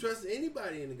reason? Trust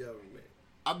anybody in the government.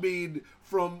 I mean,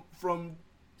 from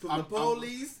the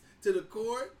police to the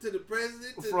court to the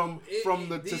president to from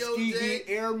the DOJ, Tuskegee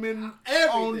Airmen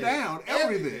on down,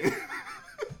 everything.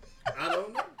 I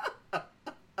don't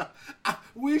know.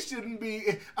 We shouldn't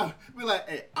be like,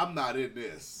 hey, I'm not in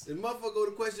this. The motherfucker go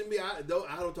to question me. I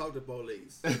don't talk to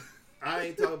police. I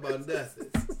ain't talking about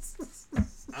nothing.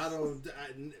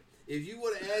 If you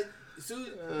want to ask,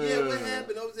 what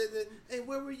happened? I was saying, hey,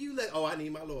 where were you? Like, oh, I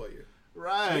need my lawyer.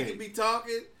 Right. We can be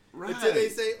talking. Right. Until they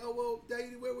say, oh, well,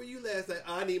 David, where were you last night?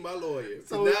 I need my lawyer.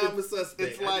 So now I'm a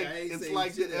suspect. It's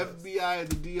like the FBI and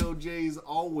the DOJ's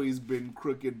always been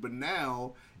crooked, but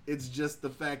now it's just the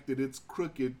fact that it's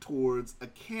crooked towards a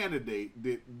candidate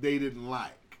that they didn't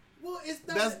like. Well, it's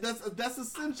not. That's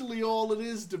essentially all it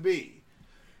is to be.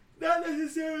 Not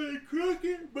necessarily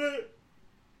crooked, but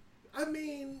I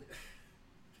mean.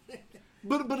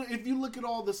 But if you look at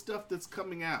all the stuff that's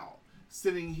coming out,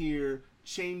 sitting here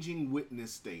changing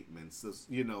witness statements,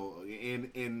 you know,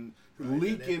 and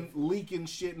leaking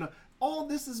shit. And all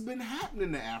this has been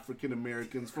happening to African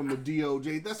Americans from the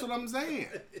DOJ. That's what I'm saying.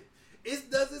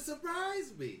 It doesn't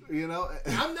surprise me. You know,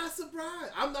 I'm not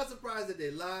surprised. I'm not surprised that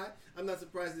they lie. I'm not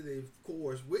surprised that they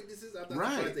coerce witnesses. I'm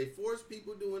not surprised they force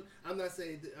people doing. I'm not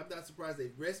surprised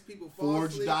they arrest people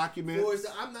falsely. Forge documents.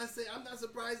 I'm not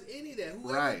surprised any of that.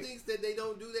 Whoever thinks that they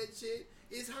don't do that shit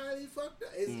is highly fucked up.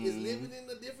 Is living in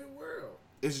a different world.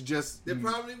 It's just they're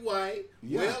probably white,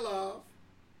 well off,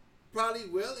 probably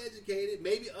well educated,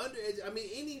 maybe undereducated. I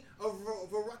mean,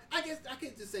 I guess I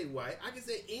can't just say white. I can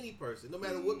say any person, no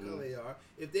matter what color they are,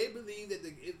 if they believe that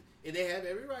and they have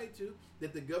every right to,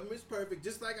 that the government's perfect.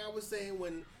 Just like I was saying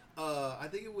when I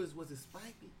think it was it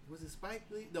Spike Lee? Was it Spike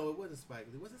Lee? No, it wasn't Spike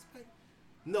Lee. Was it Spike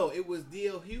Lee? No, it was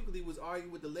D.L. Hughley was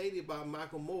arguing with the lady about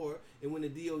Michael Moore, and when the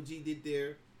DOJ did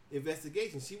their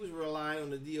investigation, she was relying on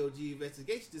the DOJ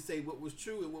investigation to say what was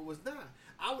true and what was not.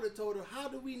 I would have told her, how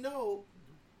do we know?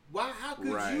 How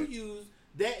could you use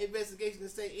that investigation to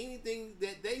say anything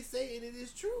that they say and it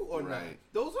is true or not?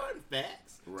 Those aren't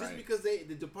facts. Just because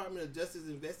the Department of Justice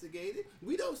investigated,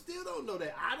 we still don't know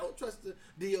that. I don't trust the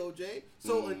DOJ.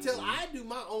 So until I do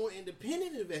my own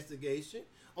independent investigation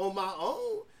on my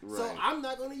own, so I'm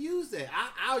not going to use that.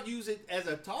 I'll use it as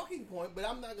a talking point, but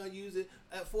I'm not going to use it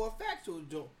for a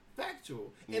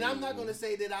factual. And I'm not going to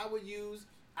say that I would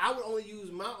only use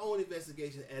my own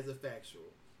investigation as a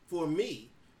factual for me.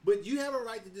 But you have a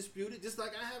right to dispute it, just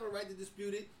like I have a right to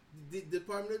dispute it, the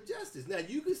Department of Justice. Now,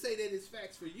 you could say that it's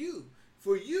facts for you.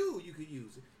 For you, you could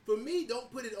use it. for me, don't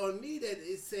put it on me that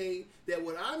it's saying that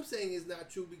what I'm saying is not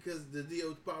true because the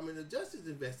Department of Justice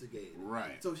investigated.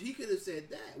 Right. So he could have said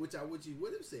that, which he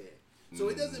would have said. So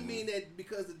it doesn't mean that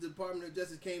because the Department of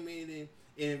Justice came in and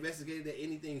investigated that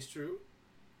anything's true.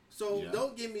 So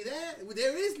don't give me that.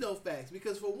 There is no facts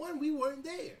because for one, we weren't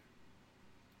there.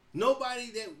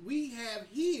 Nobody that we have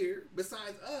here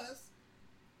besides us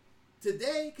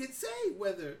today could say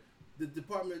whether the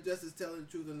Department of Justice is telling the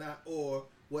truth or not, or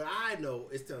what I know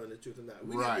is telling the truth or not.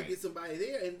 We have to get somebody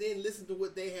there and then listen to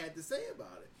what they had to say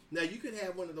about it. Now, you could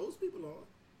have one of those people on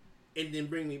and then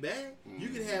bring me back. You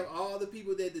could have all the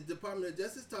people that the Department of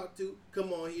Justice talked to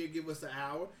come on here, give us an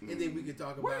hour, and then we could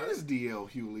talk about it. Where is D.L.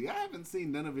 Hewley? I haven't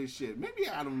seen none of his shit. Maybe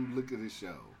I don't look at his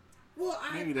show. Well,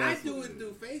 I do it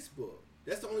through Facebook.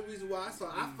 That's the only reason why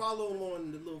I follow him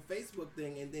on the little Facebook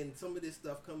thing, and then some of this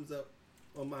stuff comes up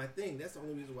on my thing. That's the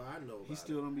only reason why I know about it. He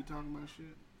still don't be talking about shit?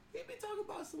 He be talking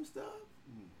about some stuff.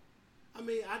 I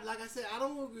mean, like I said, I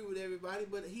don't agree with everybody,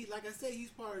 but he's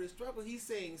part of the struggle. He's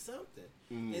saying something.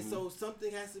 And so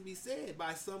something has to be said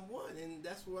by someone, and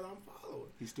that's what I'm following.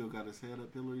 He still got his head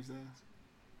up Hillary's ass?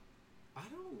 I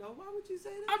don't know. Why would you say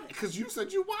that? Because you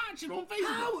said you watch it on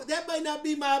Facebook. That might not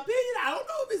be my opinion. I don't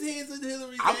know if his head's in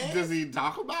Hillary's ass. Does he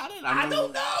talk about it? I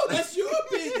don't know. That's your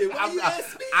opinion. Why you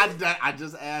ask me? I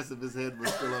just asked if his head was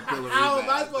still up Hillary's How ass. am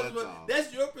I supposed to?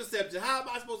 That's your perception. How am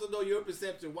I supposed to know your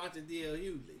perception watching D.L.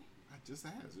 Hewley? Just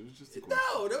asked. It was just a question.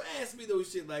 No, don't ask me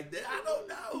those shit like that. I don't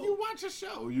know. You watch a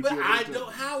show. But I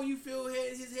don't. How you feel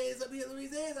his head's up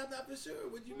Hillary's ass? I'm not for sure.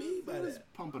 What you mean by that? He was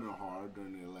pumping her hard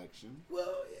during the election.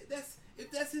 Well,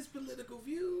 if that's his political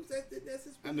views, that's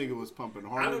his. That nigga was pumping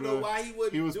harder. I don't know why he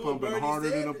wouldn't. He was pumping Bernie harder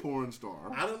Sanders. than a porn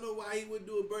star. I don't know why he wouldn't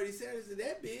do a Bernie Sanders to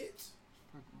that bitch.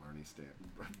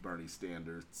 Bernie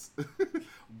Standards.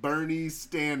 Bernie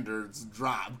Standards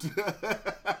dropped.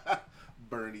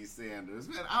 Bernie Sanders.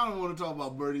 Man, I don't want to talk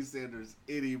about Bernie Sanders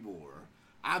anymore.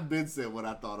 I've been saying what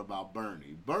I thought about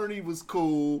Bernie. Bernie was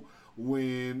cool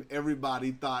when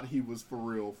everybody thought he was for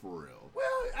real. Well,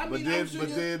 I mean,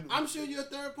 I'm sure your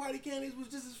third party candidates was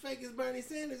just as fake as Bernie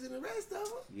Sanders and the rest of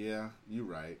them. Yeah, you're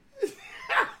right.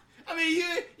 I mean,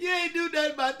 you ain't do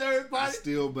nothing by third party.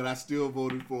 I still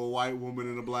voted for a white woman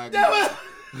and a black man.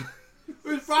 It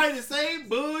was probably the same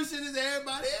bullshit as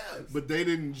everybody else. But they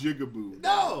didn't jigaboo.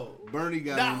 No. Bernie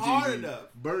got not on TV. Hard enough.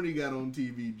 Bernie got on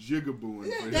TV jigabooing.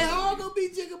 Yeah, they all gonna be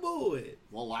jigabooing.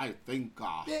 Well, I think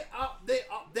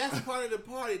that's part of the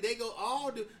party. They go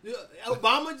all do.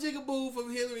 Obama jigaboo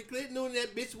from Hillary Clinton, knowing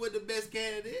that bitch was the best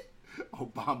candidate.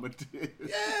 Obama did.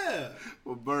 Yeah.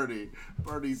 Well, Bernie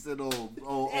said on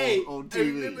TV.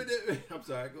 Remember I'm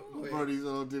sorry. Go ahead. Bernie said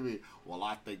on TV. Well,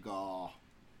 I think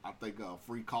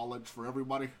free college for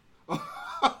everybody.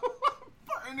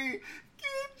 Bernie,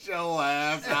 get your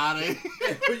ass out of here.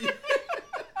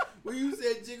 When you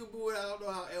said jigaboo, I don't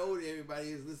know how old everybody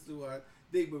is listening to our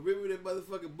thing, but remember that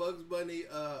motherfucking Bugs Bunny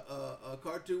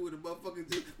cartoon with the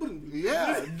motherfucking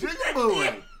yeah,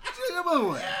 jigabooing.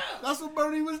 Jigabooing. Yeah. That's what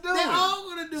Bernie was doing. They're all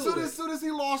gonna do it. As soon as he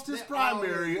lost his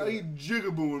primary, he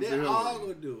jigabooing. They're all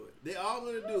gonna do it. They're all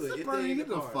gonna do it. Bernie, get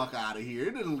the fuck out of here.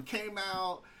 It didn't came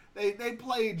out. They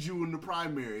played you in the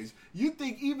primaries. You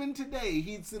think even today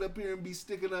he'd sit up here and be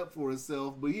sticking up for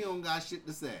himself, but he don't got shit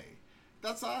to say.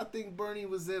 That's how I think Bernie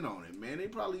was in on it, man. They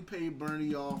probably paid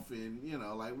Bernie off and,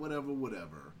 like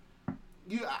whatever.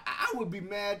 I would be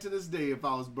mad to this day if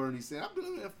I was Bernie saying, I'm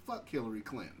doing that, fuck Hillary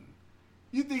Clinton.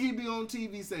 You think he'd be on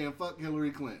TV saying fuck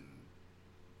Hillary Clinton?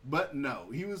 But no,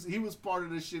 he was part of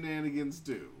the shenanigans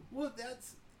too. Well,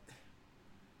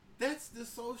 that's the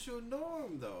social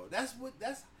norm though. That's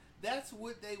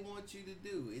what they want you to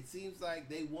do. It seems like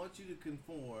they want you to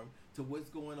conform to what's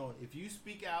going on. If you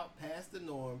speak out past the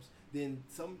norms, then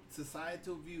some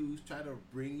societal views try to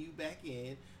bring you back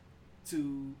in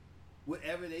to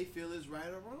whatever they feel is right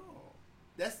or wrong.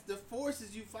 That's the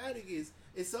forces you fight against.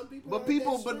 And some people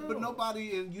but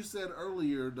nobody, and you said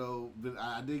earlier though, that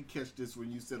I did catch this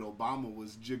when you said Obama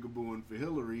was jigabooing for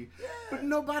Hillary, but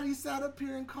nobody sat up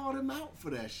here and called him out for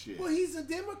that shit. Well, he's a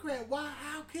Democrat. Why?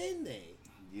 How can they?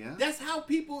 Yeah. That's how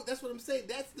people. That's what I'm saying.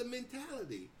 That's the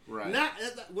mentality. Right.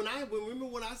 Remember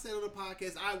when I said on the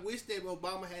podcast, I wish that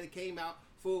Obama had came out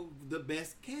for the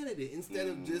best candidate instead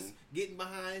of just getting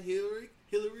behind Hillary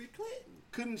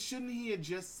Clinton. Shouldn't he have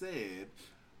just said,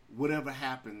 whatever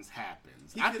happens,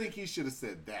 happens? I think he should have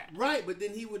said that. Right, but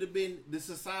then he would have been, the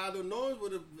societal norms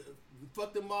would have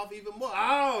fucked him off even more.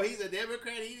 Oh, he's a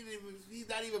Democrat. He's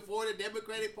not even for the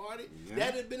Democratic Party. Yeah.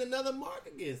 That would have been another mark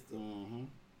against him. Mm-hmm.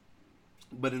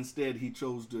 But instead, he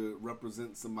chose to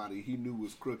represent somebody he knew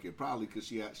was crooked, probably because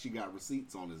she got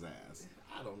receipts on his ass.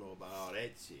 I don't know about all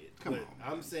that shit. Come on,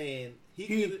 I'm man. saying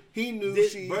he knew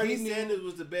Bernie Sanders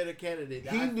was the better candidate.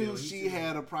 He knew she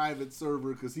had a private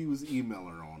server because he was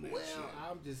emailing her on that shit.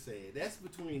 I'm just saying that's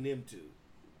between them two.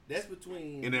 That's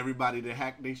between and everybody that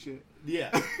hacked their shit. Yeah.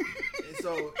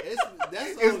 So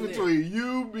that's it's between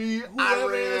you, me,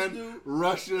 Iran,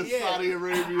 Russia, Saudi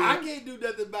Arabia. I can't do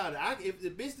nothing about it. If the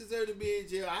bitch deserves to be in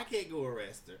jail, I can't go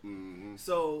arrest her. Mm-hmm.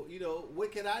 So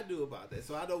what can I do about that?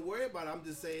 So I don't worry about it. I'm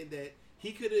just saying that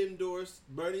he could have endorsed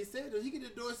Bernie Sanders. He could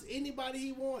endorse anybody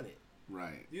he wanted.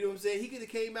 Right. You know what I'm saying? He could have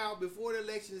came out before the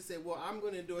election and said, "Well, I'm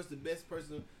going to endorse the best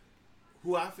person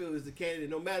who I feel is the candidate,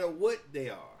 no matter what they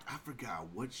are." I forgot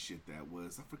what shit that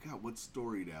was. I forgot what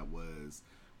story that was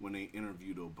when they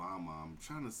interviewed Obama. I'm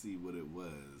trying to see what it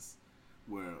was.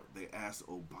 Where they asked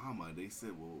Obama, they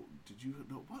said, "Well, did you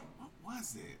know what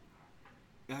was it?"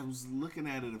 I was looking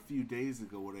at it a few days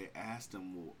ago where they asked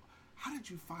him, "Well, how did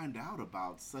you find out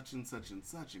about such and such and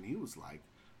such?" And he was like,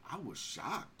 "I was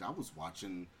shocked. I was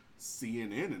watching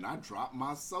CNN and I dropped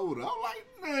my soda." I'm like,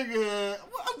 nigga,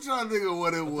 I'm trying to think of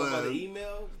what it was. About the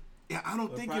email? Yeah, I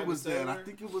don't think it was server? that. I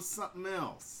think it was something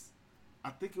else. I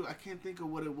can't think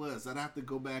of what it was. I'd have to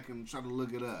go back and try to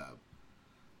look it up.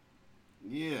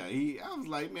 Yeah, I was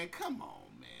like, man, come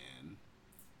on, man.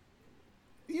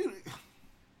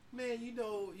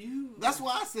 That's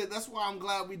why I said, that's why I'm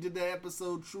glad we did that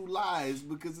episode, True Lies,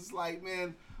 because it's like,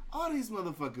 man, all these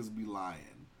motherfuckers be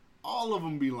lying. All of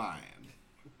them be lying.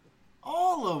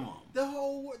 All of them. The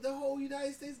whole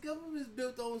United States government is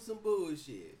built on some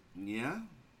bullshit. Yeah.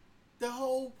 The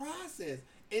whole process,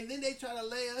 and then they try to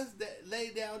lay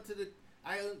down to the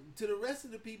rest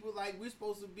of the people like we're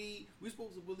supposed to believe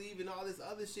in all this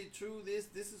other shit. True, this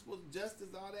is supposed to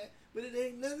justice, all that, but it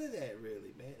ain't none of that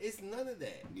really, man. It's none of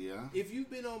that. Yeah. If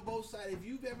you've been on both sides, if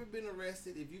you've ever been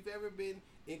arrested, if you've ever been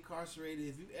incarcerated,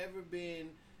 if you've ever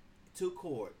been to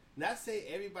court, not say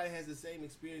everybody has the same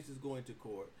experiences going to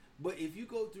court. But if you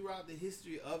go throughout the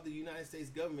history of the United States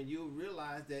government, you'll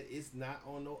realize that it's not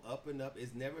on no up and up.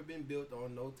 It's never been built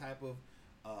on no type of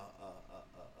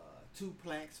two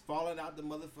planks falling out the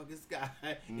motherfucking sky,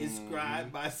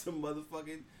 inscribed by some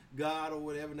motherfucking god or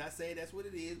whatever. Not saying that's what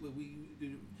it is, but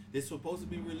they're supposed to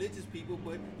be religious people.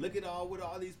 But look at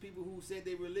all these people who said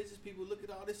they're religious people. Look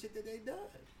at all the shit that they done.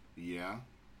 Yeah.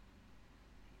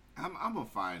 I'm gonna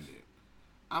find it.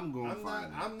 I'm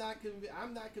not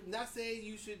saying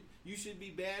you should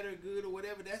be bad or good or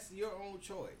whatever. That's your own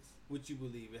choice, what you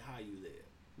believe and how you live.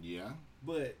 Yeah.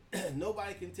 But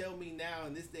nobody can tell me now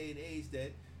in this day and age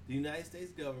that the United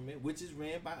States government, which is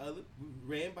ran by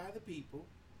the people,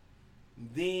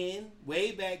 then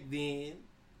way back then,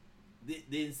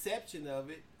 the inception of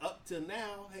it up to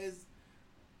now has.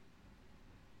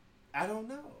 I don't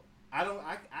know. I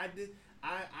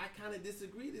kind of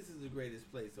disagree. This is the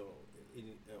greatest place on Earth.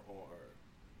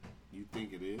 You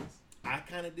think it is? I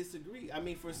kind of disagree. I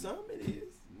mean, for some it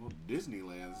is. Well,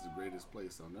 Disneyland is the greatest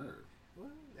place on Earth. Well,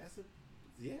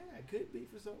 it could be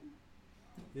for something.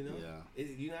 The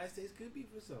United States could be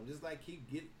for something. Just like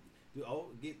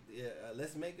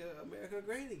let's make America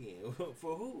great again.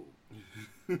 For who?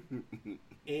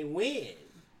 And when?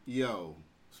 Yo,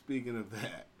 speaking of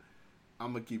that,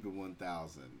 I'm gonna keep it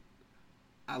 1,000.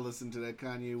 I listened to that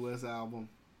Kanye West album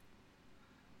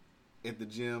at the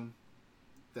gym.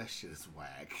 That shit is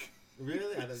whack.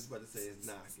 Really? I was about to say it's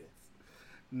knocking.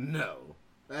 No,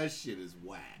 that shit is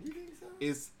whack. You think so?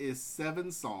 It's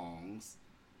 7 songs,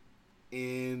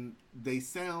 and they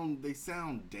sound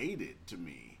dated to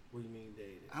me. What do you mean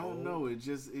dated? I don't know. It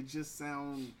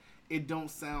don't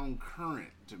sound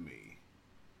current to me.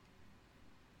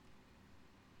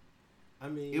 I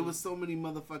mean, it was so many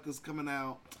motherfuckers coming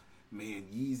out. Man,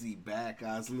 Yeezy back.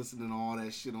 I was listening to all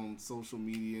that shit on social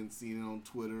media and seeing it on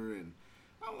Twitter, and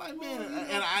I'm like,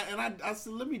 man, I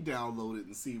said, let me download it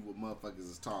and see what motherfuckers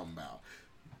is talking about.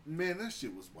 Man, that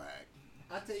shit was whack.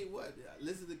 I tell you what,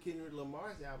 listen to Kendrick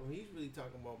Lamar's album. He's really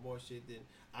talking about more shit than.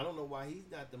 I don't know why he's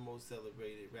not the most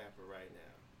celebrated rapper right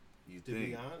now. To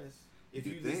be honest, if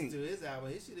you listen to his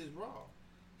album, his shit is raw.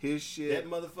 His shit. That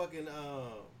motherfucking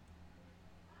I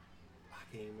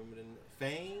can't remember the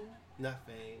Fame. Not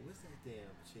Fame. What's that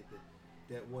damn shit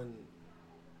that one?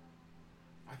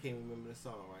 I can't remember the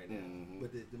song right now. Mm-hmm.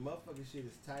 But the motherfucking shit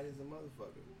is tight as a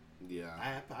motherfucker. Yeah.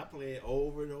 I play it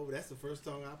over and over. That's the first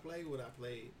song I played when I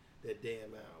played that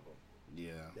damn album.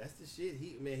 Yeah. That's the shit.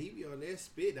 He be on there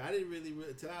spitting. I didn't really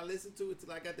till I listened to it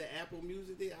till I got the Apple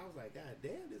Music thing. I was like, God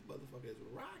damn, this motherfucker is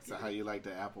rocking. So how you like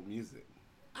the Apple Music?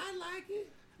 I like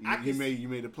it. You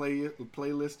made a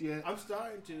playlist yet? I'm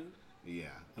starting to. Yeah.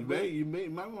 You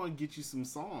might want to get you some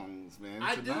songs, man.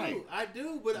 I tonight.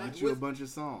 do, but get you a bunch of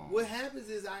songs. What happens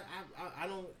is I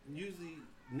don't usually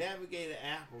navigate an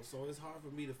Apple, so it's hard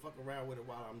for me to fuck around with it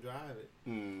while I'm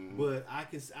driving. But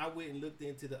I went and looked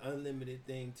into the unlimited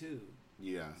thing too.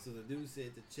 Yeah. So the dude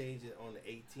said to change it on the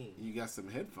 18th. You got some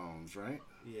headphones, right?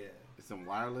 Yeah. Some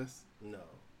wireless? No.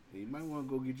 You might want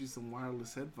to go get you some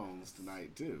wireless headphones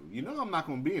tonight too. You know I'm not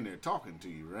gonna be in there talking to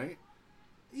you, right?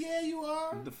 Yeah, you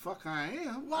are. The fuck I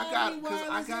am. Why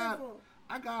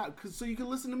I got so you can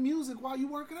listen to music while you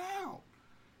working out.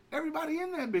 Everybody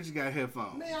in that bitch got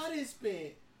headphones. Man, I didn't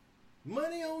spend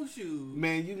money on shoes.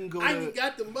 Man, you can go. I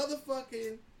got the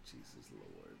motherfucking Jesus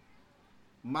Lord.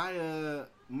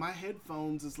 My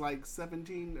headphones is like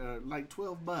like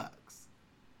 $12.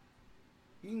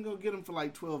 You can go get them for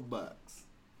like $12.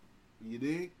 You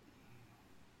dig?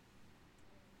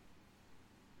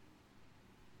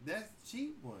 That's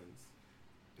cheap ones.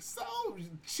 So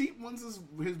cheap ones has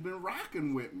been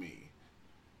rocking with me.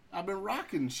 I've been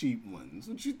rocking cheap ones.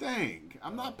 What you think?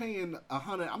 I'm not paying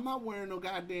 $100. I'm not wearing no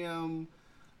goddamn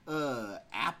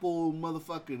Apple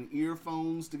motherfucking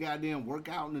earphones to goddamn work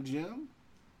out in the gym.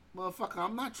 Motherfucker,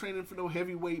 I'm not training for no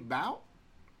heavyweight bout.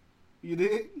 You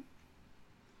dig?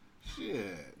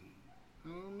 Shit. I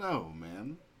don't know,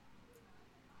 man.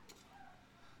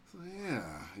 So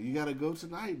yeah, you gotta go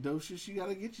tonight, Docious. You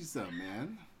gotta get you some,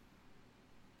 man.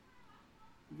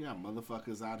 You got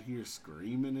motherfuckers out here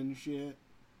screaming and shit.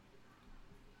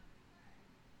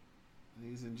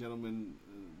 Ladies and gentlemen,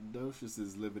 Docious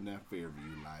is living that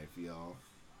Fairview life, y'all.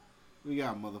 We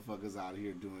got motherfuckers out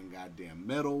here doing goddamn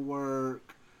metal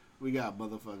work. We got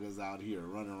motherfuckers out here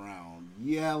running around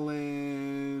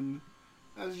yelling.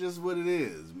 That's just what it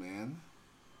is, man.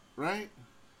 Right?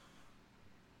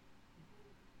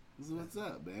 So what's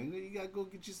up, man? You gotta go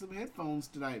get you some headphones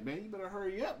tonight, man. You better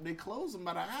hurry up. They close in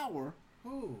about an hour.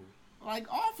 Who?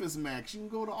 Like Office Max. You can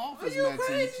go to Office Are you Max.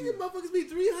 crazy? These motherfuckers be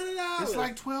 $300. It's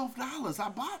like $12. I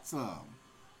bought some.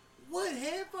 What,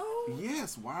 headphones?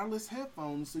 Yes, wireless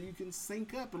headphones so you can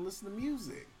sync up and listen to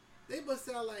music. They must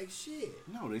sound like shit.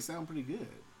 No, they sound pretty good.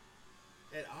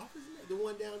 At Office Max? The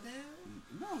one downtown?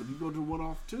 No, you go to one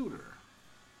off Tudor.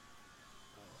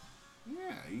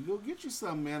 Yeah, you go get you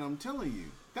some, man. I'm telling you.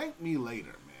 Thank me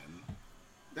later, man.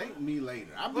 Thank me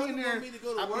later. I'll be in there. Want me to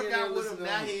go to work out with him?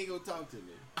 Now he ain't gonna talk to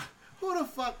me. Who the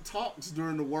fuck talks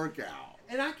during the workout?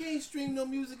 And I can't stream no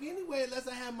music anyway unless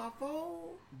I have my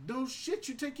phone. No shit,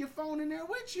 you take your phone in there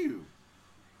with you.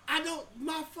 I don't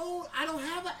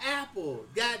have an Apple.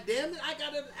 God damn it, I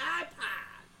got an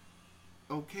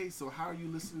iPod. Okay, so how are you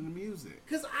listening to music?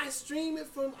 Because I stream it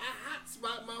from, I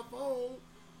hotspot my phone.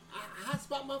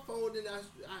 Then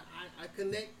I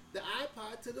connect the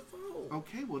iPod to the phone.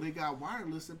 Okay, well, they got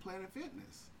wireless at Planet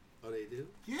Fitness. Oh, they do?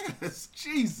 Yes,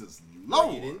 Jesus Lord.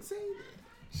 Oh, you didn't say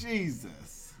that.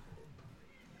 Jesus.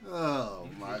 Oh,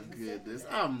 my goodness.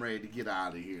 I'm ready to get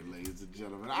out of here, ladies and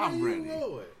gentlemen. I'm ready. Where you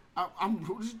going? I'm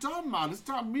what you talking about? It's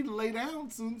time for me to lay down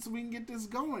soon so we can get this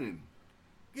going.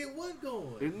 Get what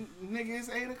going? Nigga, it's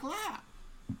 8 o'clock.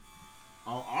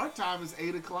 Our time is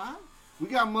 8 o'clock. We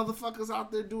got motherfuckers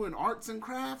out there doing arts and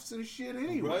crafts and shit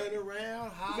anyway. Running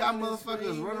around. We got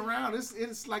motherfuckers running around.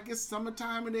 It's like it's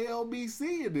summertime in the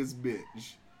LBC in this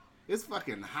bitch. It's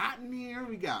fucking hot in here.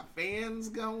 We got fans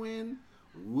going,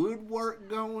 woodwork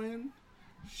going.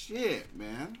 Shit,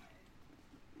 man.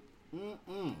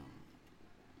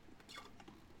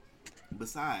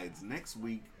 Besides, next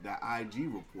week that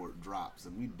IG report drops,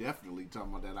 and we definitely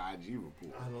talking about that IG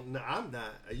report. I don't know. I'm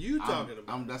not. Are you talking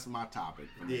about? That's my topic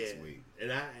for next week.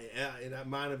 And I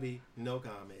mine'll be no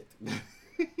comment.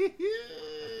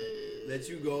 Let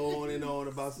you go on and on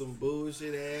about some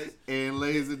bullshit ass. And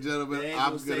ladies and gentlemen,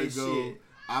 I'm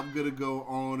gonna go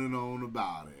on and on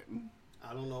about it.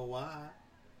 I don't know why.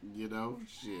 You know,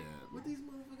 shit. But these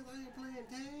motherfuckers out here playing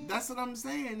tag. That's what I'm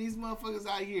saying. These motherfuckers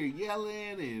out here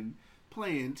yelling and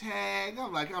playing tag.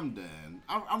 I'm like, I'm done.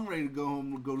 I'm ready to go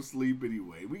home and go to sleep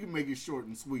anyway. We can make it short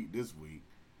and sweet this week.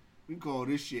 We can call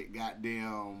this shit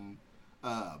goddamn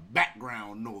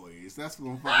background noise. That's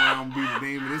gonna fuck around and be the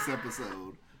name of this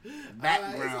episode.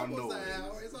 Background noise.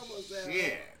 It's almost out.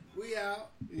 Shit. We out.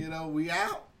 You know, we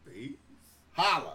out. Peace. Holla.